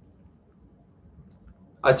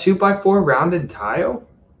 A 2x4 rounded tile?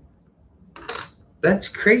 That's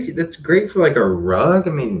crazy. That's great for like a rug.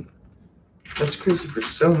 I mean, that's crazy for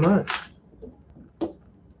so much.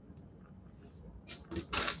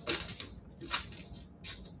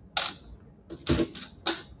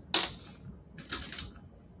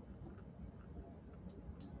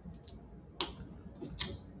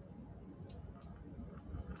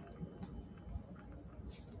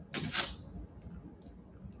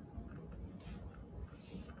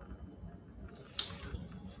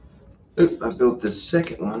 Oop, I built the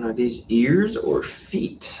second one. Are these ears or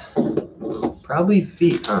feet? Probably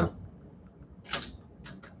feet, huh?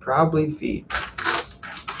 Probably feet.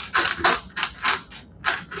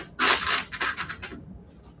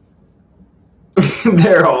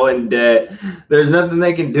 They're all in debt. There's nothing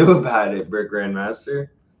they can do about it, Brick Grandmaster.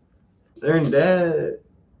 They're in debt.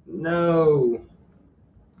 No.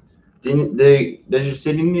 Does your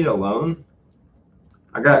city need a loan?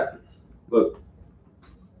 Look.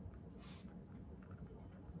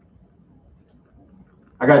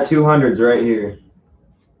 I got 200s right here.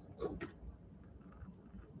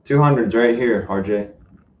 200s right here, RJ.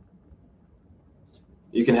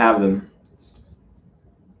 You can have them.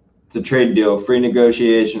 It's a trade deal, free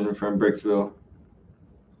negotiation from Bricksville.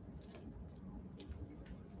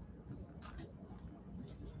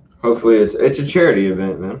 Hopefully it's a charity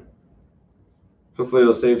event, man. Hopefully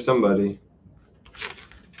it'll save somebody.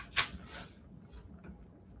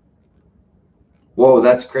 Whoa,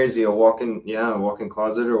 that's crazy. A walk-in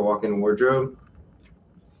closet or a walk-in wardrobe.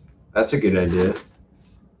 That's a good idea.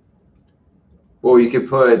 Well, you could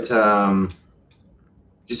put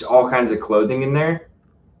just all kinds of clothing in there.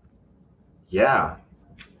 Yeah.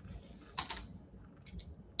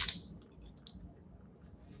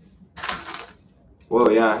 Whoa,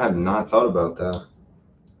 yeah, I have not thought about that.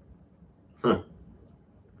 Huh.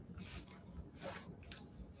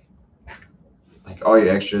 Like all your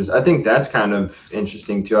extras. I think that's kind of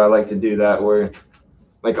interesting too. I like to do that where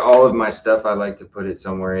like all of my stuff, I like to put it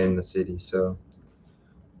somewhere in the city. So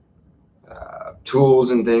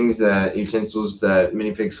tools and things utensils that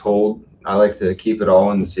minifigs hold, I like to keep it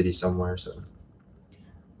all in the city somewhere. So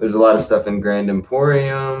there's a lot of stuff in Grand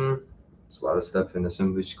Emporium. There's a lot of stuff in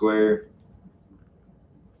Assembly Square.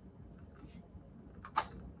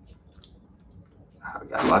 I've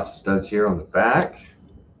got lots of studs here on the back.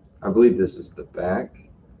 I believe this is the back.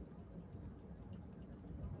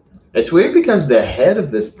 It's weird because the head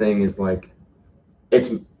of this thing is like,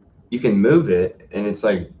 you can move it and it's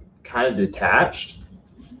like kind of detached.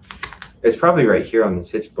 It's probably right here on these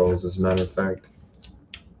hitch bowls, as a matter of fact.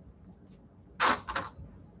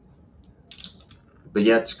 But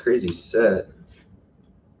yeah, it's a crazy set.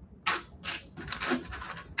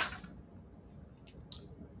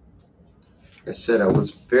 Like I said, I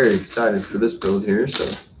was very excited for this build here,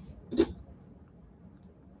 so let's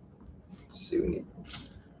see, we need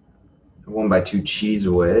a 1x2 cheese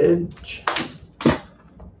wedge.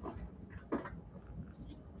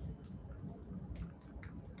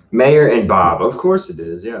 Mayor and Bob, of course it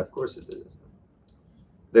is. Yeah, of course it is.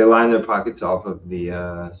 They line their pockets off of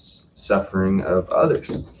the suffering of others.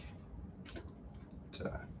 It's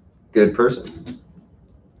a good person.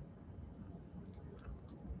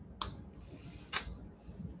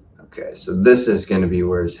 Okay, so this is going to be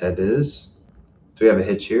where his head is. Do we have a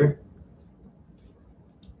hitch here?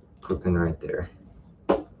 Clipping right there.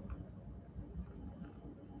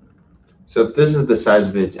 So if this is the size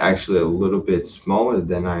of it, it's actually a little bit smaller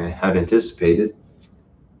than I had anticipated.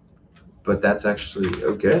 But that's actually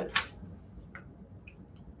okay.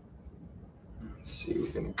 Let's see, we're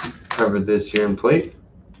going to cover this here in plate.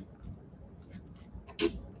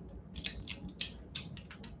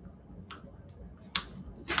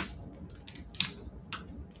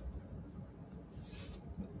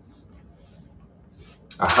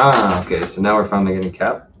 Aha, okay, so now we're finally getting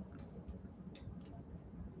cap.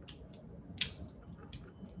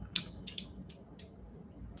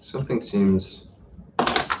 Something seems...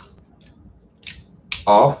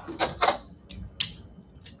 off.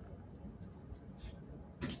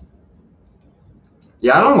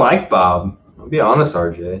 Yeah, I don't like Bob. I'll be honest,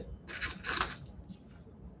 RJ.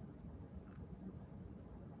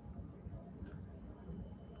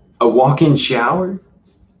 A walk-in shower?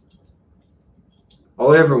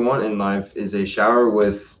 All I ever want in life is a shower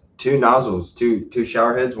with two nozzles, two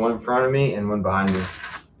shower heads, one in front of me and one behind me.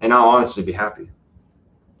 And I'll honestly be happy.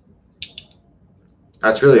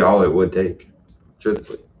 That's really all it would take,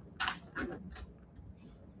 truthfully.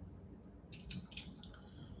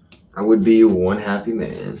 I would be one happy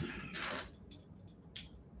man.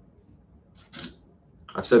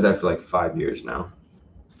 I've said that for like 5 years now.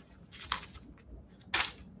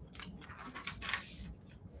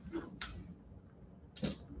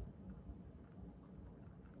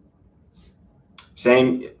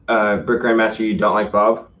 Saying, Brick Grandmaster, you don't like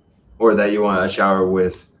Bob, or that you want a shower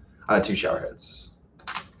with two shower heads.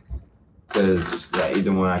 Because, yeah,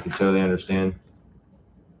 either one I can totally understand.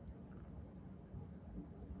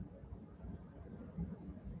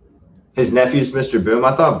 His nephew's Mr. Boom?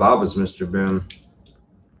 I thought Bob was Mr. Boom.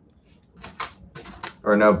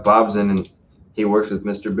 Or no, Bob's in and he works with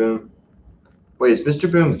Mr. Boom. Wait, is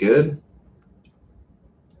Mr. Boom good?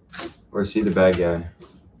 Or is he the bad guy?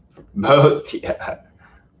 Both, yeah.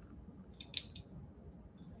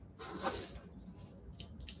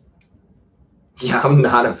 Yeah, I'm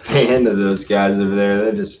not a fan of those guys over there.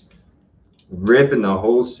 They're just ripping the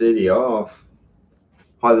whole city off.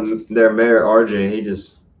 While their mayor,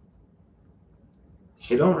 RJ,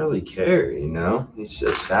 he don't really care, you know? He's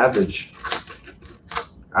a savage.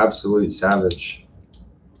 Absolute savage.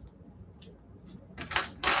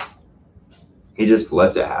 He just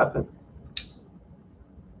lets it happen.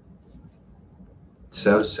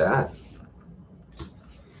 So sad.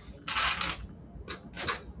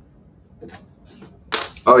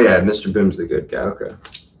 Oh yeah, Mr. Boom's the good guy. Okay.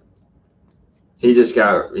 He's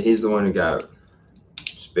the one who got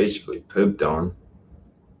just basically pooped on.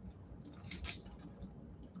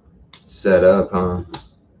 Set up, huh?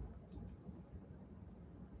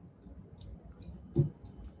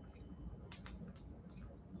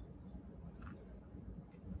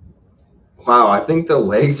 Wow, I think the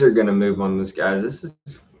legs are gonna move on this guy. It's a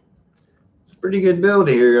pretty good build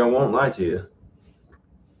here, I won't lie to you.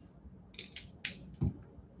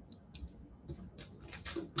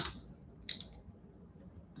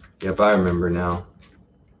 Yep, I remember now.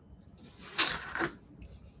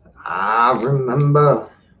 I remember.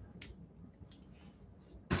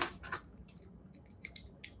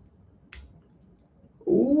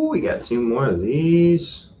 Ooh, we got two more of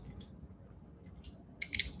these.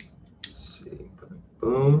 Let's see.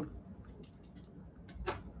 Boom.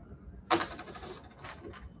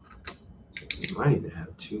 We might even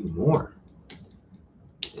have two more.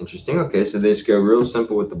 Interesting. Okay, so they just go real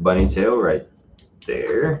simple with the bunny tail right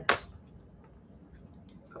there.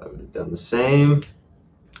 I would have done the same.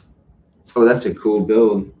 Oh, that's a cool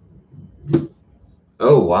build.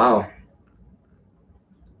 Oh, wow.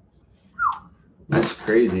 That's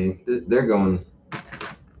crazy. They're going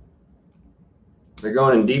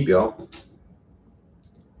in deep, y'all.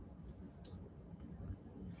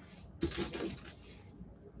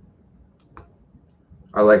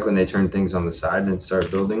 I like when they turn things on the side and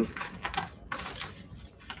start building.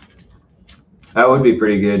 That would be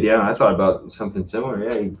pretty good. Yeah, I thought about something similar.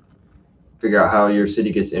 Yeah, you figure out how your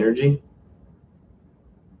city gets energy.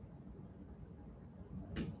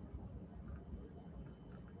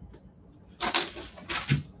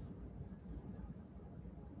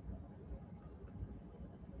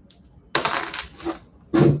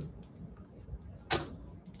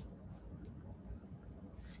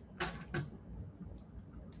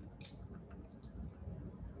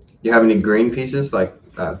 You have any green pieces like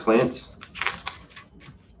plants?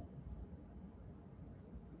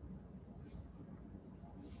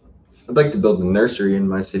 I'd like to build a nursery in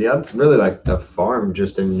my city. I'd really like the farm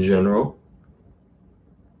just in general.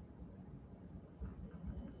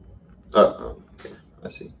 Oh, okay. I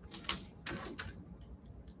see.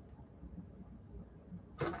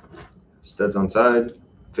 Studs on side,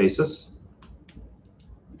 face us.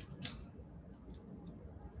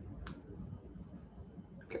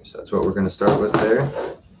 Okay, so that's what we're going to start with there.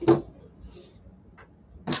 I'm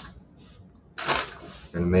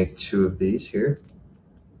going to make two of these here.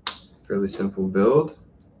 Fairly simple build.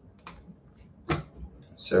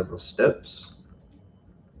 Several steps.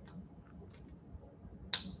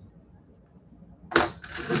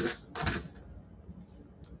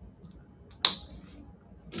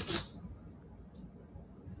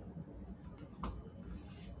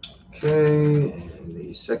 Okay, and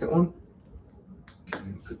the second one. Okay,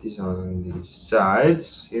 put these on the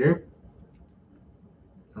sides here.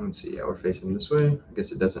 Let's see, yeah, we're facing this way. I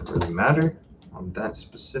guess it doesn't really matter on that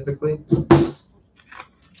specifically.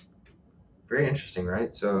 Very interesting,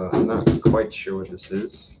 right? So I'm not quite sure what this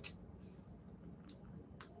is.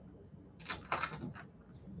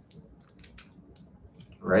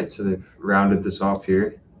 Right, so they've rounded this off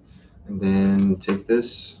here. And then take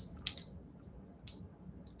this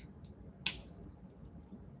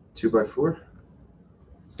 2x4.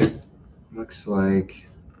 Looks like,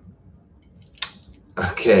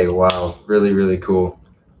 okay, wow, really, really cool.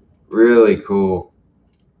 Really cool.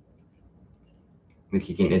 I think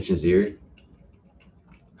he can itch his ear.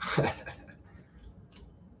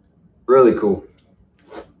 Really cool.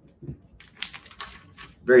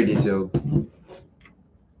 Very detailed.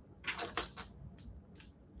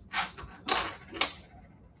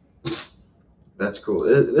 That's cool.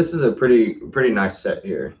 This is a pretty nice set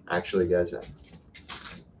here, actually, guys.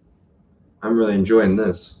 I'm really enjoying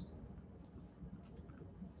this.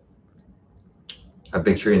 A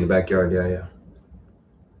big tree in the backyard, yeah.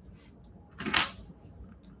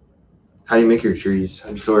 How do you make your trees?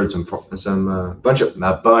 I just ordered some bunch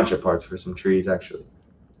of parts for some trees, actually.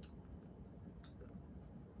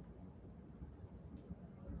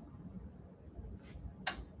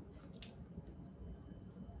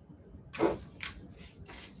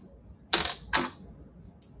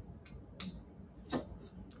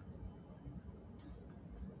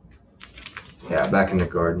 Yeah, back in the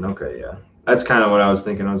garden. Okay, yeah. That's kind of what I was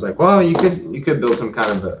thinking. I was like, well, you could build some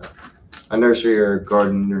kind of a nursery or a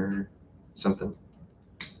garden or something.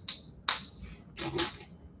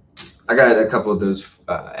 I got a couple of those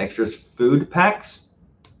extras food packs.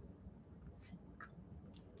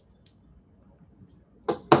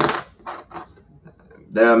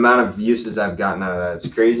 The amount of uses I've gotten out of that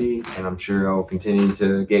is crazy, and I'm sure I'll continue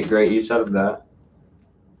to get great use out of that.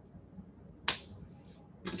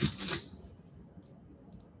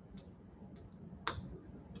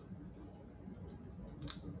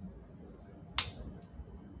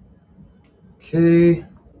 Okay,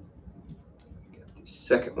 got the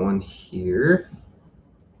second one here.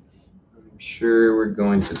 I'm sure we're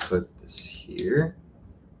going to put this here.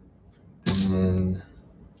 And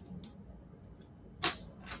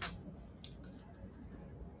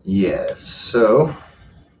yes, so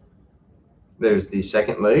there's the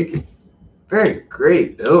second leg. Very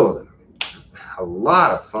great build. A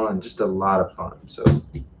lot of fun, just a lot of fun. So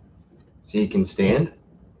he can stand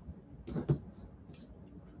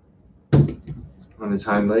on his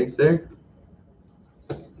hind legs there.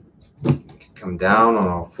 Come down on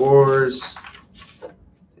all fours.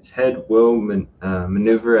 His head will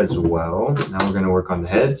maneuver as well. Now we're going to work on the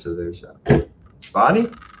head. So there's a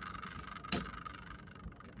body.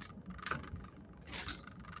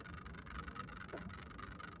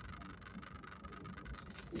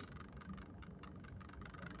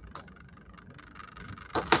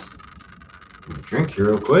 Drink here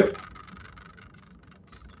real quick.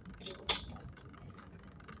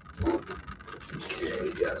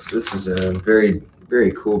 Okay, yes, this is a very,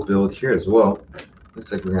 very cool build here as well.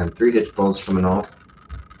 Looks like we're gonna have 3 hitch bolts coming off,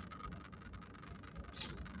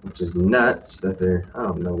 which is nuts that I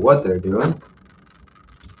don't know what they're doing.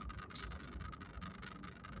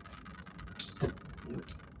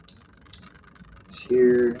 It's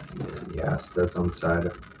here, and yeah, studs on the side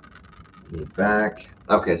of the back.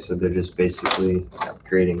 Okay, so they're just basically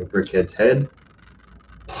creating a BrickHeadz head.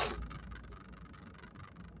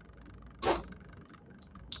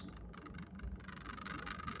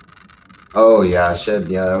 Oh yeah, shed.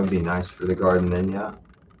 Yeah, that would be nice for the garden then. Yeah,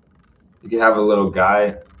 you could have a little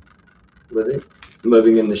guy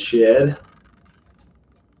living in the shed.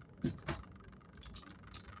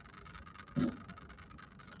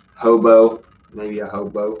 Hobo, maybe a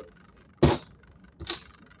hobo.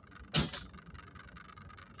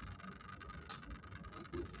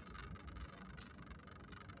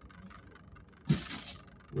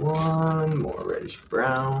 One more reddish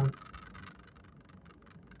brown.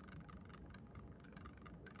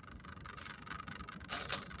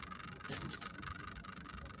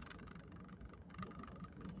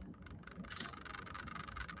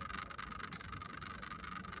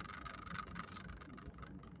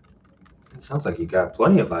 It sounds like you got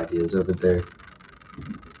plenty of ideas over there.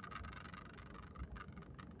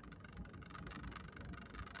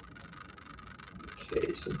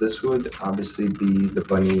 Okay, so this would obviously be the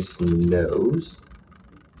bunny's nose.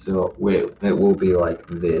 So it will be like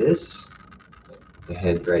this. The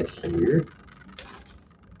head right here.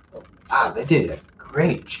 Wow, they did a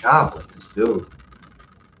great job with this build.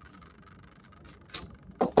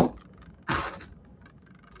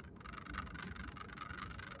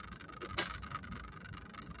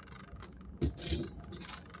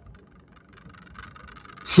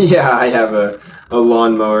 Yeah, I have a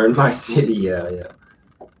lawnmower in my city. Yeah.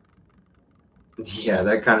 Yeah,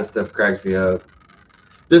 that kind of stuff cracks me up.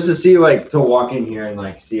 Just to see, like, to walk in here and,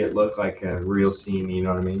 like, see it look like a real scene, you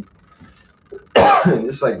know what I mean?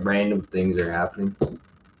 Just, like, random things are happening.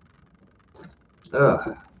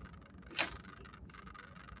 Ugh.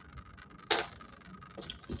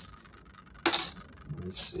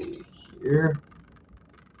 Let's see here.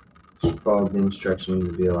 Follow the instructions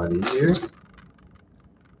to be a lot easier.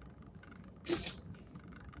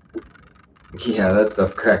 Yeah, that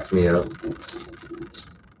stuff cracks me up.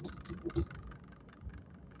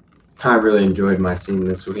 I really enjoyed my scene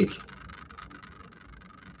this week.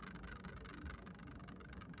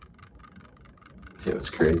 It was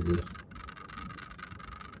crazy.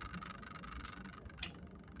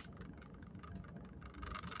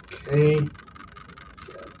 Okay.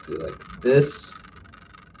 So do like this.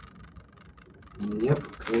 Yep.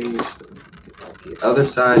 Okay. So get the other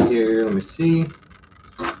side here. Let me see.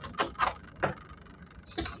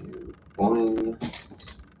 Let's do 1,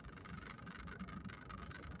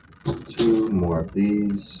 2 more of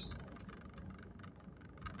these.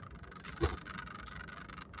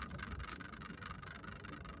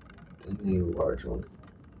 Then the large one.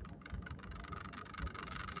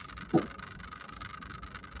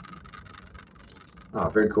 Oh,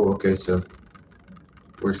 very cool. Okay, so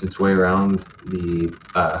works its way around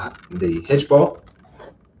the hitch ball.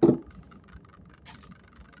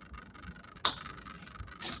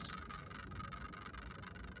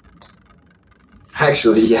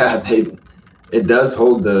 Actually, yeah, it does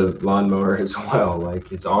hold the lawnmower as well.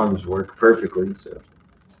 Like, its arms work perfectly. So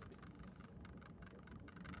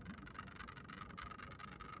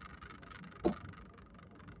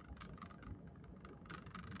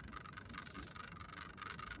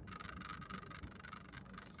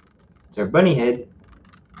it's our bunny head.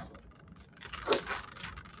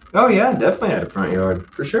 Oh yeah, definitely had a front yard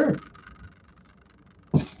for sure.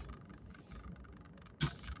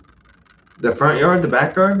 The front yard, the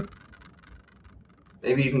backyard,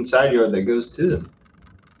 maybe even side yard that goes to them.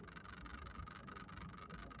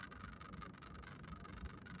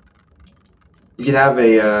 You could have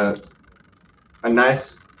a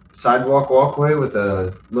nice sidewalk walkway with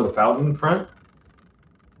a little fountain in front.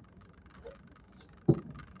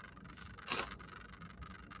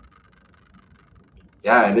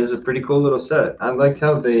 Yeah, it is a pretty cool little set. I liked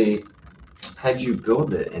how they had you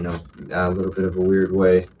build it in a little bit of a weird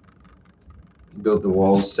way. Build the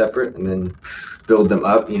walls separate and then build them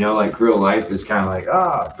up. You know, like real life is kind of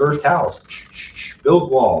like, first house, build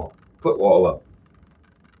wall, put wall up.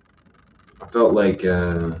 I felt like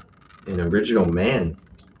an original man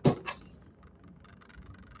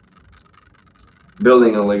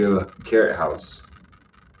building a Lego carrot house.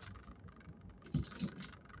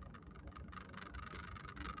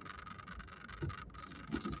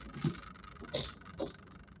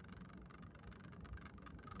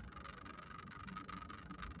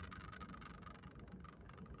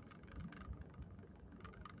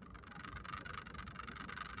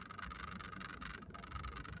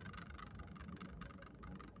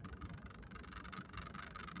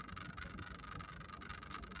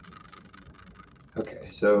 Okay,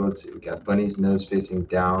 so let's see. We got Bunny's nose facing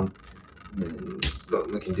down. And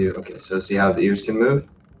what we can do, okay, so see how the ears can move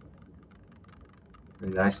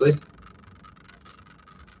very nicely.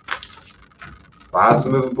 Lots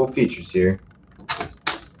of movable features here.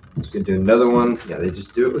 Let's go do another one. Yeah, they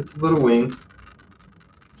just do it with the little wing.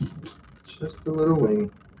 Just a little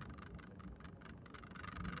wing.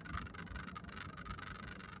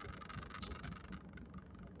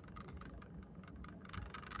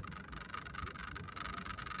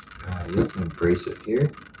 You can brace it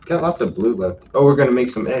here. Got lots of blue left. Oh, we're gonna make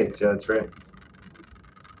some eggs. Yeah, that's right.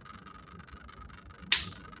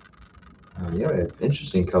 Yeah, we have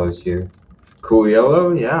interesting colors here. Cool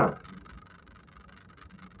yellow, yeah.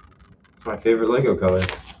 It's my favorite Lego color.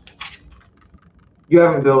 You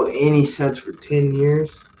haven't built any sets for 10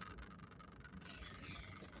 years?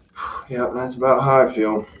 Yeah, that's about how I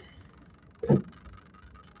feel.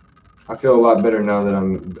 I feel a lot better now that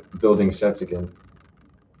I'm building sets again.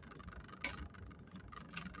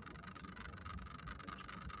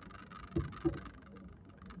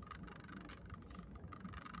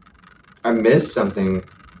 I missed something,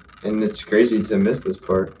 and it's crazy to miss this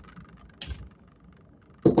part.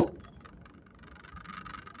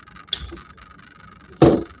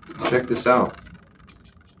 Check this out.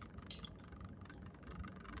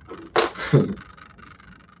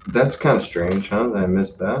 That's kind of strange, huh? That I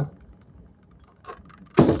missed that.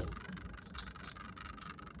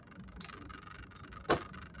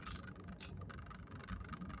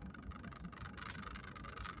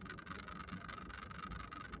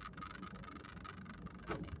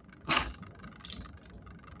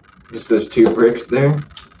 Just those 2 bricks there.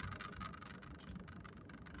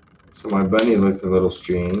 So my bunny looks a little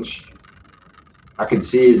strange. I could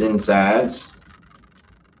see his insides,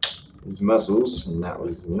 his muscles, and that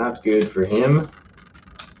was not good for him.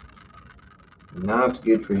 Not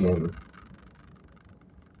good for him.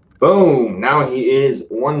 Boom! Now he is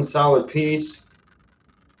 1 solid piece.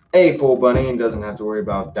 A full bunny and doesn't have to worry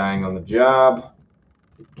about dying on the job.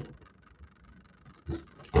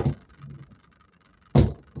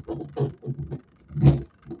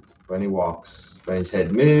 Bunny walks. Bunny's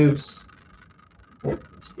head moves. His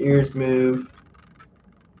ears move.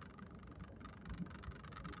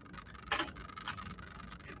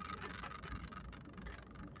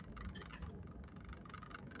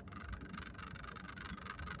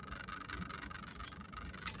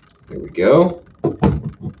 There we go.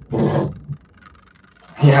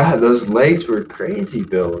 Yeah, those legs were crazy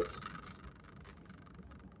builds.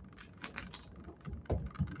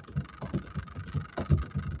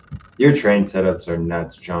 Your train setups are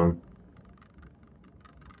nuts, John.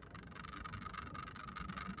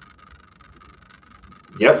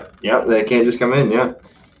 Yep, they can't just come in, yeah.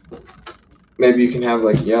 Maybe you can have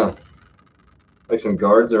like some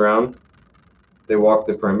guards around. They walk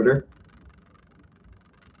the perimeter.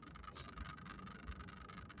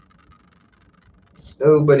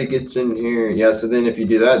 Nobody gets in here. Yeah, so then if you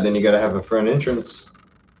do that, then you got to have a front entrance.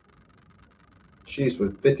 Jeez,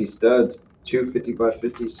 with 50 studs, 2 50 by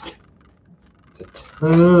 50s. It's a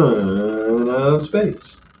ton of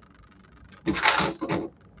space.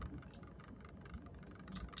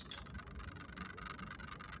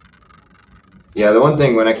 Yeah, the one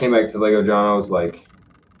thing when I came back to Lego John, I was like,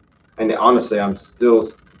 and honestly, I'm still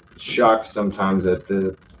shocked sometimes at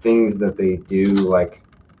the things that they do, like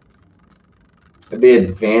the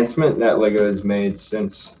advancement that Lego has made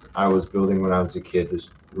since I was building when I was a kid is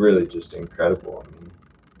really just incredible. I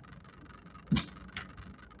mean,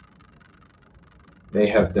 they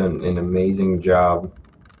have done an amazing job,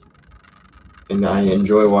 and I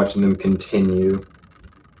enjoy watching them continue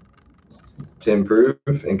to improve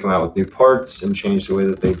and come out with new parts and change the way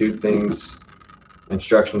that they do things.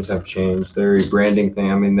 Instructions have changed. Their rebranding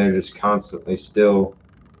thing, I mean, they're just constantly still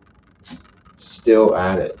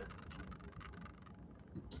at it.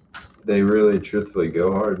 They really truthfully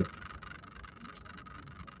go hard.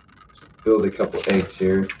 Build a couple eggs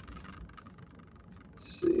here.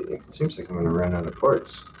 Let's see. It seems like I'm gonna run out of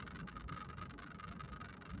parts.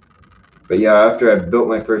 But yeah, after I built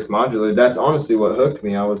my first modular, that's honestly what hooked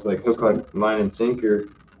me. I was like hook, line, and sinker.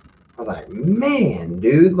 I was like, man,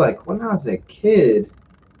 dude, like when I was a kid,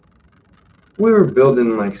 we were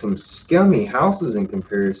building like some scummy houses in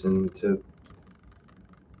comparison to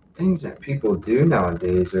things that people do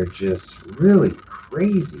nowadays are just really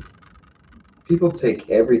crazy. People take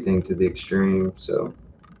everything to the extreme, so.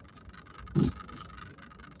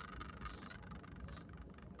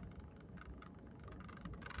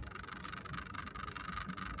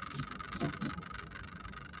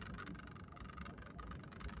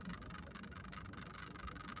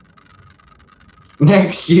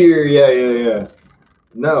 Next year, yeah.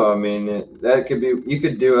 No, I mean, that could be, you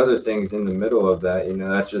could do other things in the middle of that,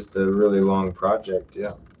 that's just a really long project,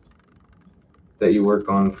 yeah. That you work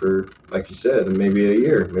on for, like you said, maybe a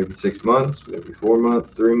year, maybe 6 months, maybe 4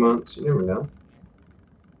 months, 3 months, you never know.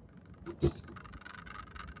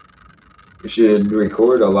 You should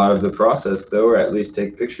record a lot of the process, though, or at least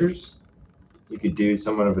take pictures. You could do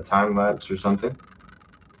somewhat of a time lapse or something.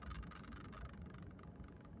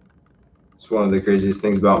 It's one of the craziest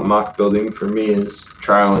things about mock building for me is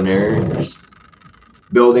trial and error. Just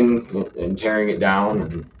building and tearing it down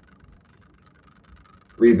and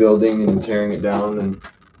rebuilding and tearing it down and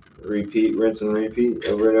repeat, rinse and repeat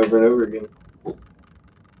over and over and over again.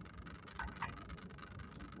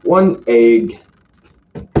 1 egg.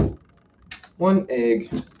 1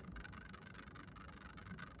 egg.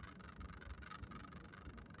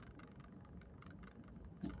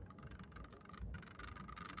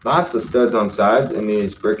 Lots of studs on sides in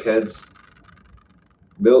these BrickHeadz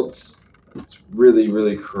builds. It's really,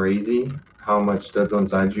 really crazy how much studs on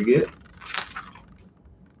sides you get.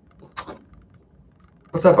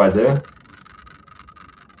 What's up, Isaiah?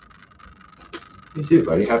 You too,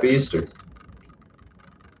 buddy. Happy Easter.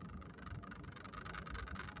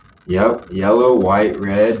 Yep, yellow, white,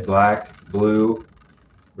 red, black, blue,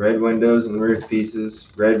 red windows and roof pieces,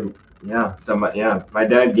 red, yeah. So my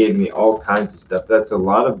dad gave me all kinds of stuff. That's a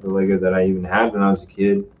lot of the Lego that I even had when I was a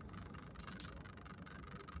kid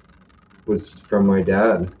was from my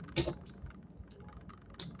dad.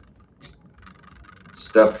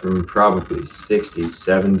 Stuff from probably 60s,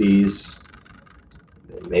 70s,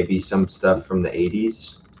 maybe some stuff from the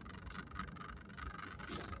 80s.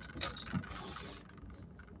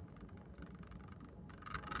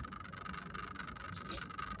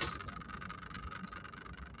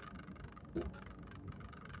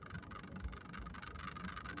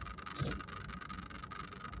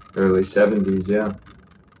 Early 70s, yeah.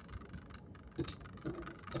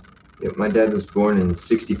 Yep, my dad was born in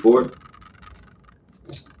 64.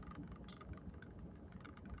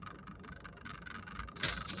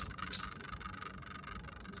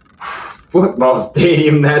 Football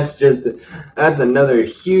stadium, that's another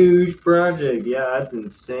huge project. Yeah, that's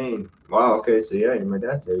insane. Wow, okay, so yeah, you're my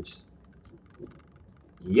dad's age.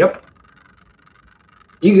 Yep.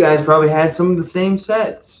 You guys probably had some of the same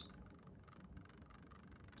sets.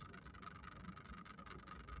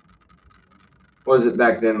 What was it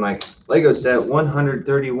back then? Like Lego set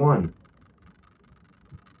 131.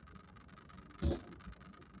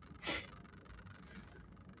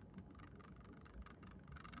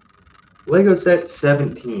 Lego set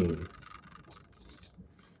 17.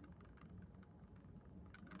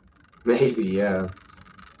 Maybe, yeah.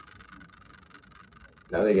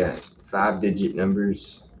 Now they got 5-digit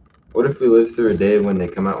numbers. What if we live through a day when they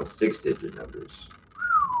come out with 6-digit numbers?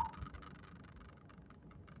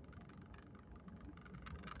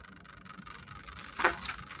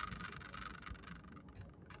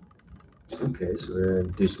 Okay, so we're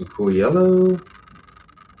gonna do some cool yellow, a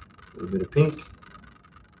little bit of pink.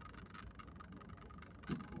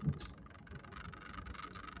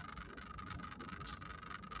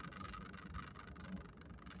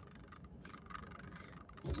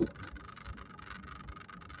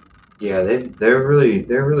 Yeah, they're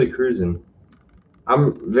really cruising.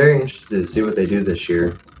 I'm very interested to see what they do this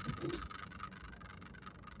year.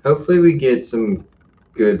 Hopefully we get some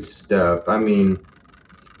good stuff. I mean,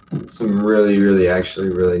 some really actually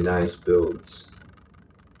really nice builds.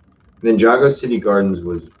 Ninjago City Gardens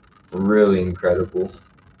was really incredible.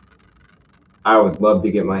 I would love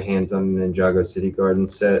to get my hands on the Ninjago City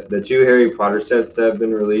Gardens set. The 2 Harry Potter sets that have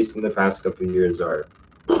been released in the past couple of years are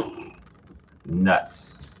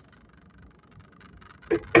nuts.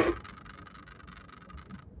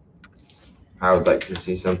 I would like to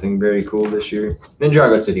see something very cool this year.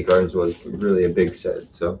 Ninjago City Gardens was really a big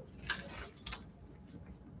set, so.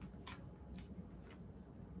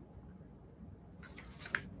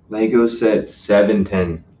 Lego set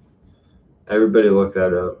 710. Everybody look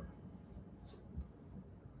that up.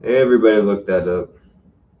 Everybody look that up.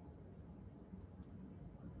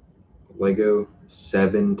 Lego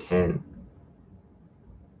 710.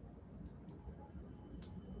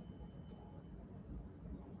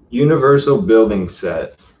 Universal Building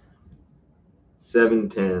Set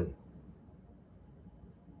 710.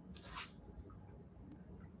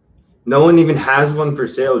 No one even has one for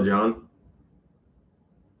sale, John.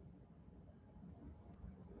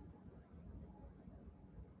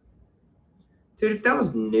 Dude, if that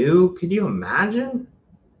was new, could you imagine?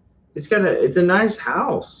 It's a nice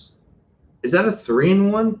house. Is that a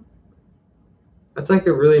 3-in-1? That's like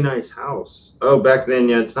a really nice house. Oh, back then,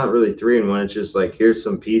 yeah, it's not really 3-in-1. It's just like here's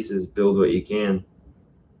some pieces, build what you can.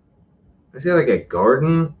 It's got like a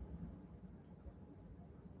garden.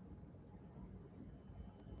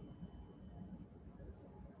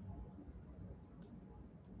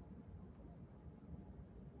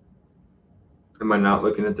 Am I not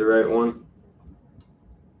looking at the right one?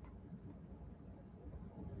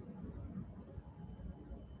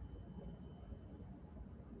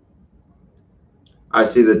 I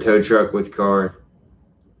see the tow truck with car.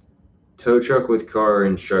 Tow truck with car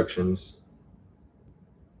instructions.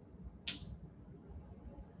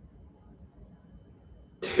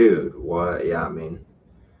 Dude, what? Yeah, I mean,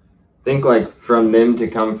 think like from them to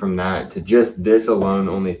come from that to just this alone,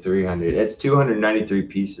 only 300. It's 293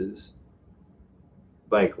 pieces.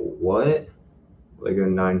 Like, what? Like a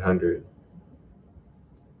 900.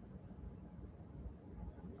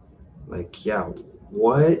 Like, yeah,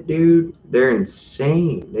 what, dude? They're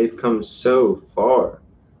insane. They've come so far.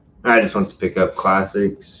 I just want to pick up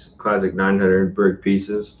classic 900 brick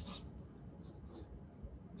pieces.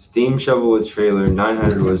 Steam shovel with trailer,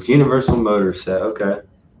 900 was universal motor set. Okay.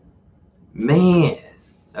 Man,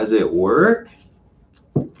 does it work?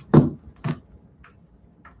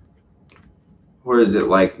 Or is it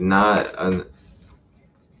like not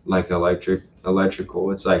like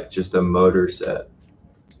electrical? It's like just a motor set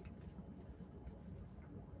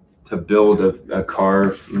to build a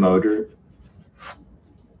car motor.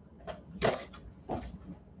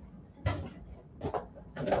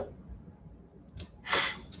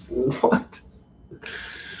 What?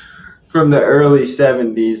 From the early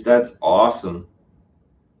 70s. That's awesome.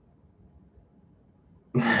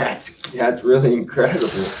 That's really incredible.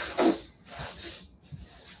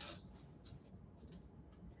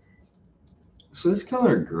 So this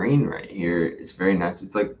color green right here is very nice.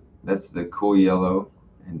 It's like that's the cool yellow,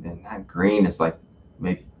 and then that green is like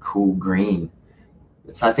maybe cool green.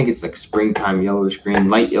 I think it's like springtime yellowish green,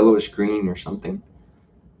 light yellowish green or something.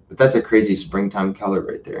 But that's a crazy springtime color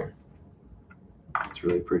right there. It's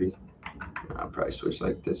really pretty. I'll probably switch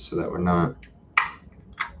like this so that we're not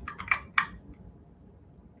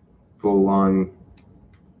full on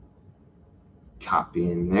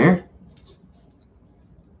copying there.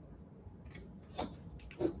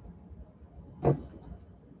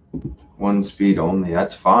 One speed only,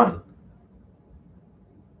 that's fine.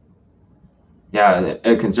 Yeah,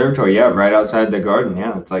 a conservatory, yeah, right outside the garden.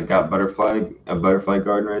 Yeah, it's like got a butterfly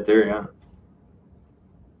garden right there. Yeah,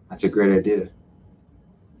 that's a great idea.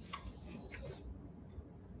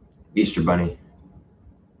 Easter bunny,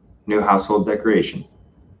 new household decoration.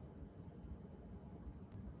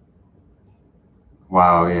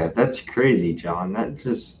 Wow, yeah, that's crazy, John.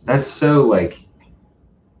 That's so like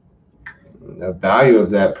the value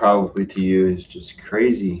of that probably to you is just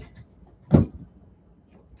crazy.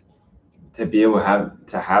 To be able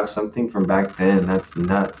to have something from back then, that's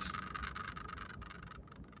nuts.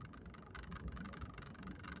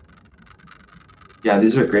 Yeah,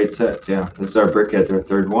 these are great sets. Yeah, this is our BrickHeadz, our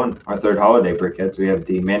third holiday BrickHeadz. We have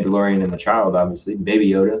the Mandalorian and the Child, obviously, Baby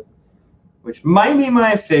Yoda, which might be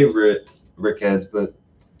my favorite BrickHeadz, but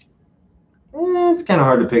it's kind of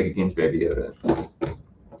hard to pick against Baby Yoda.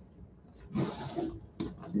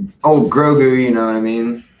 Oh, Grogu, you know what I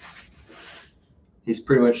mean? He's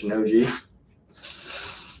pretty much an OG.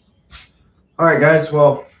 All right, guys.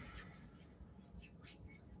 Well,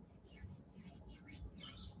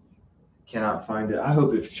 cannot find it. I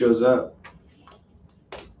hope it shows up.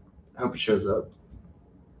 I hope it shows up.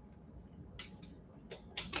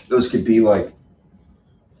 Those could be like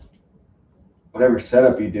whatever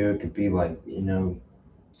setup you do. It could be like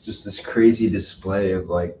just this crazy display of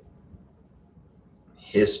like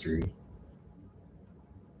history.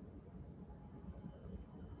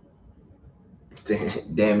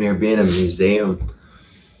 Damn near being a museum.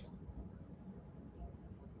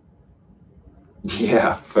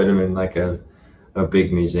 Yeah, put them in like a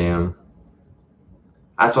big museum.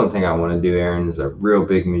 That's one thing I want to do, Aaron, is a real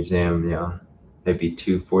big museum. Yeah, maybe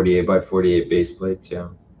 248 by 48 base plates. Yeah,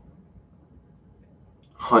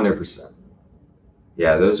 100%.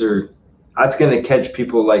 Yeah, that's gonna catch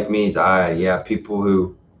people like me's eye. Yeah, people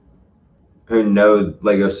who know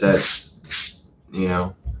Lego sets,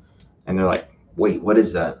 and they're like, wait, what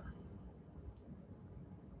is that?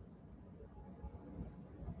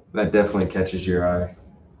 That definitely catches your eye.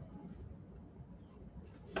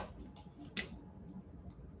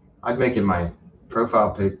 I'd make it my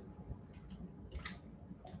profile pic.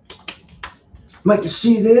 Mike, you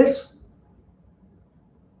see this?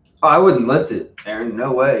 Oh, I wouldn't lift it, Aaron.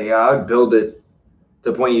 No way. Yeah, I would build it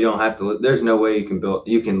to the point you don't have to lift. There's no way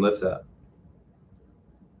you can lift that.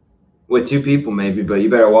 With two people maybe, but you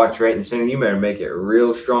better watch right in the center. You better make it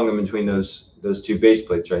real strong in between those two base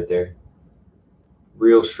plates right there.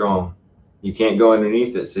 Real strong. You can't go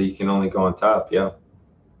underneath it, so you can only go on top. Yeah.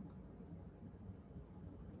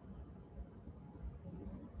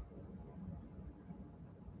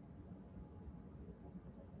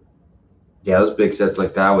 Yeah, those big sets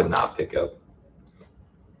like that I would not pick up.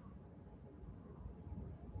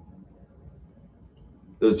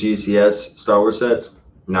 Those GCS Star Wars sets,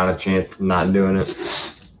 not a chance. Not doing it.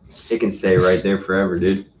 It can stay right there forever,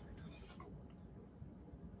 dude.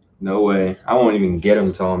 No way. I won't even get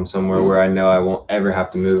them till I'm somewhere where I know I won't ever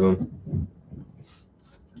have to move them.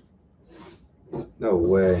 No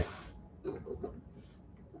way.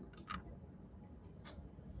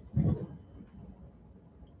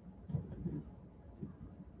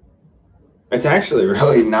 It's actually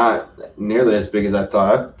really not nearly as big as I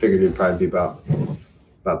thought. I figured it'd probably be about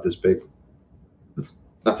this big.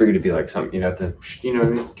 I figured it'd be like something you'd have to, what I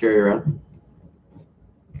mean, carry around.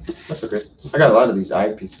 That's okay. I got a lot of these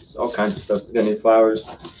eye pieces, all kinds of stuff. Got any flowers?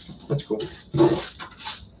 That's cool.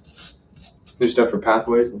 New stuff for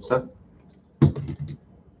pathways and stuff.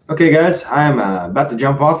 Okay, guys, I'm about to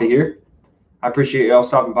jump off of here. I appreciate y'all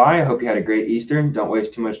stopping by. I hope you had a great Easter. Don't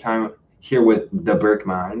waste too much time here with the Brick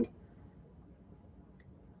Mind.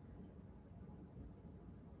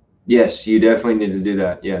 Yes, you definitely need to do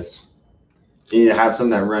that. Yes, you need to have some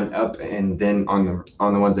that run up, and then on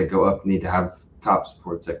the ones that go up, need to have top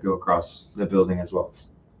supports that go across the building as well.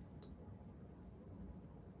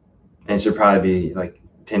 And it should probably be like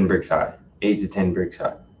 10 bricks high, 8 to 10 bricks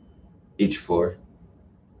high, each floor.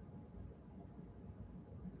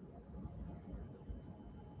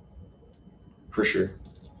 For sure.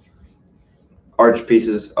 Arch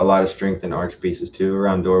pieces, a lot of strength in arch pieces too,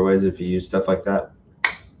 around doorways if you use stuff like that.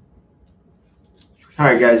 All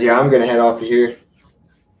right, guys, yeah, I'm going to head off of here.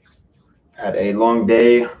 Had a long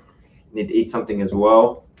day. need to eat something as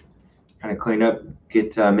well. Kind of clean up,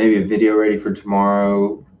 get maybe a video ready for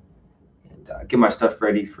tomorrow, and get my stuff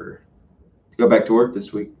ready to go back to work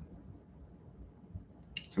this week.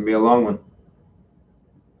 It's gonna be a long one.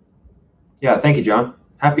 Yeah, thank you, John.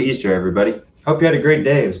 Happy Easter, everybody. Hope you had a great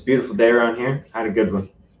day. It was a beautiful day around here. I had a good one.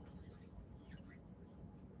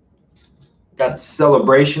 Got the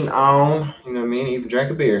celebration on, you know what I mean? Even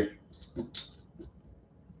drank a beer.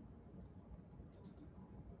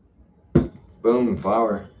 Boom,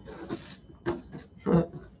 flower.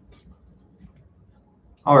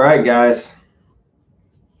 All right, guys.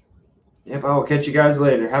 Yep, I will catch you guys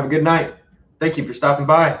later. Have a good night. Thank you for stopping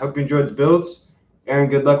by. Hope you enjoyed the builds.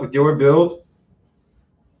 Aaron, good luck with your build.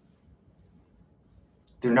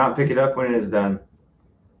 Do not pick it up when it is done.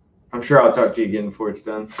 I'm sure I'll talk to you again before it's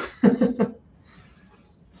done.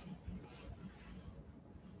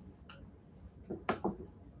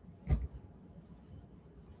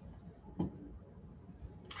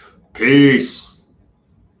 Peace.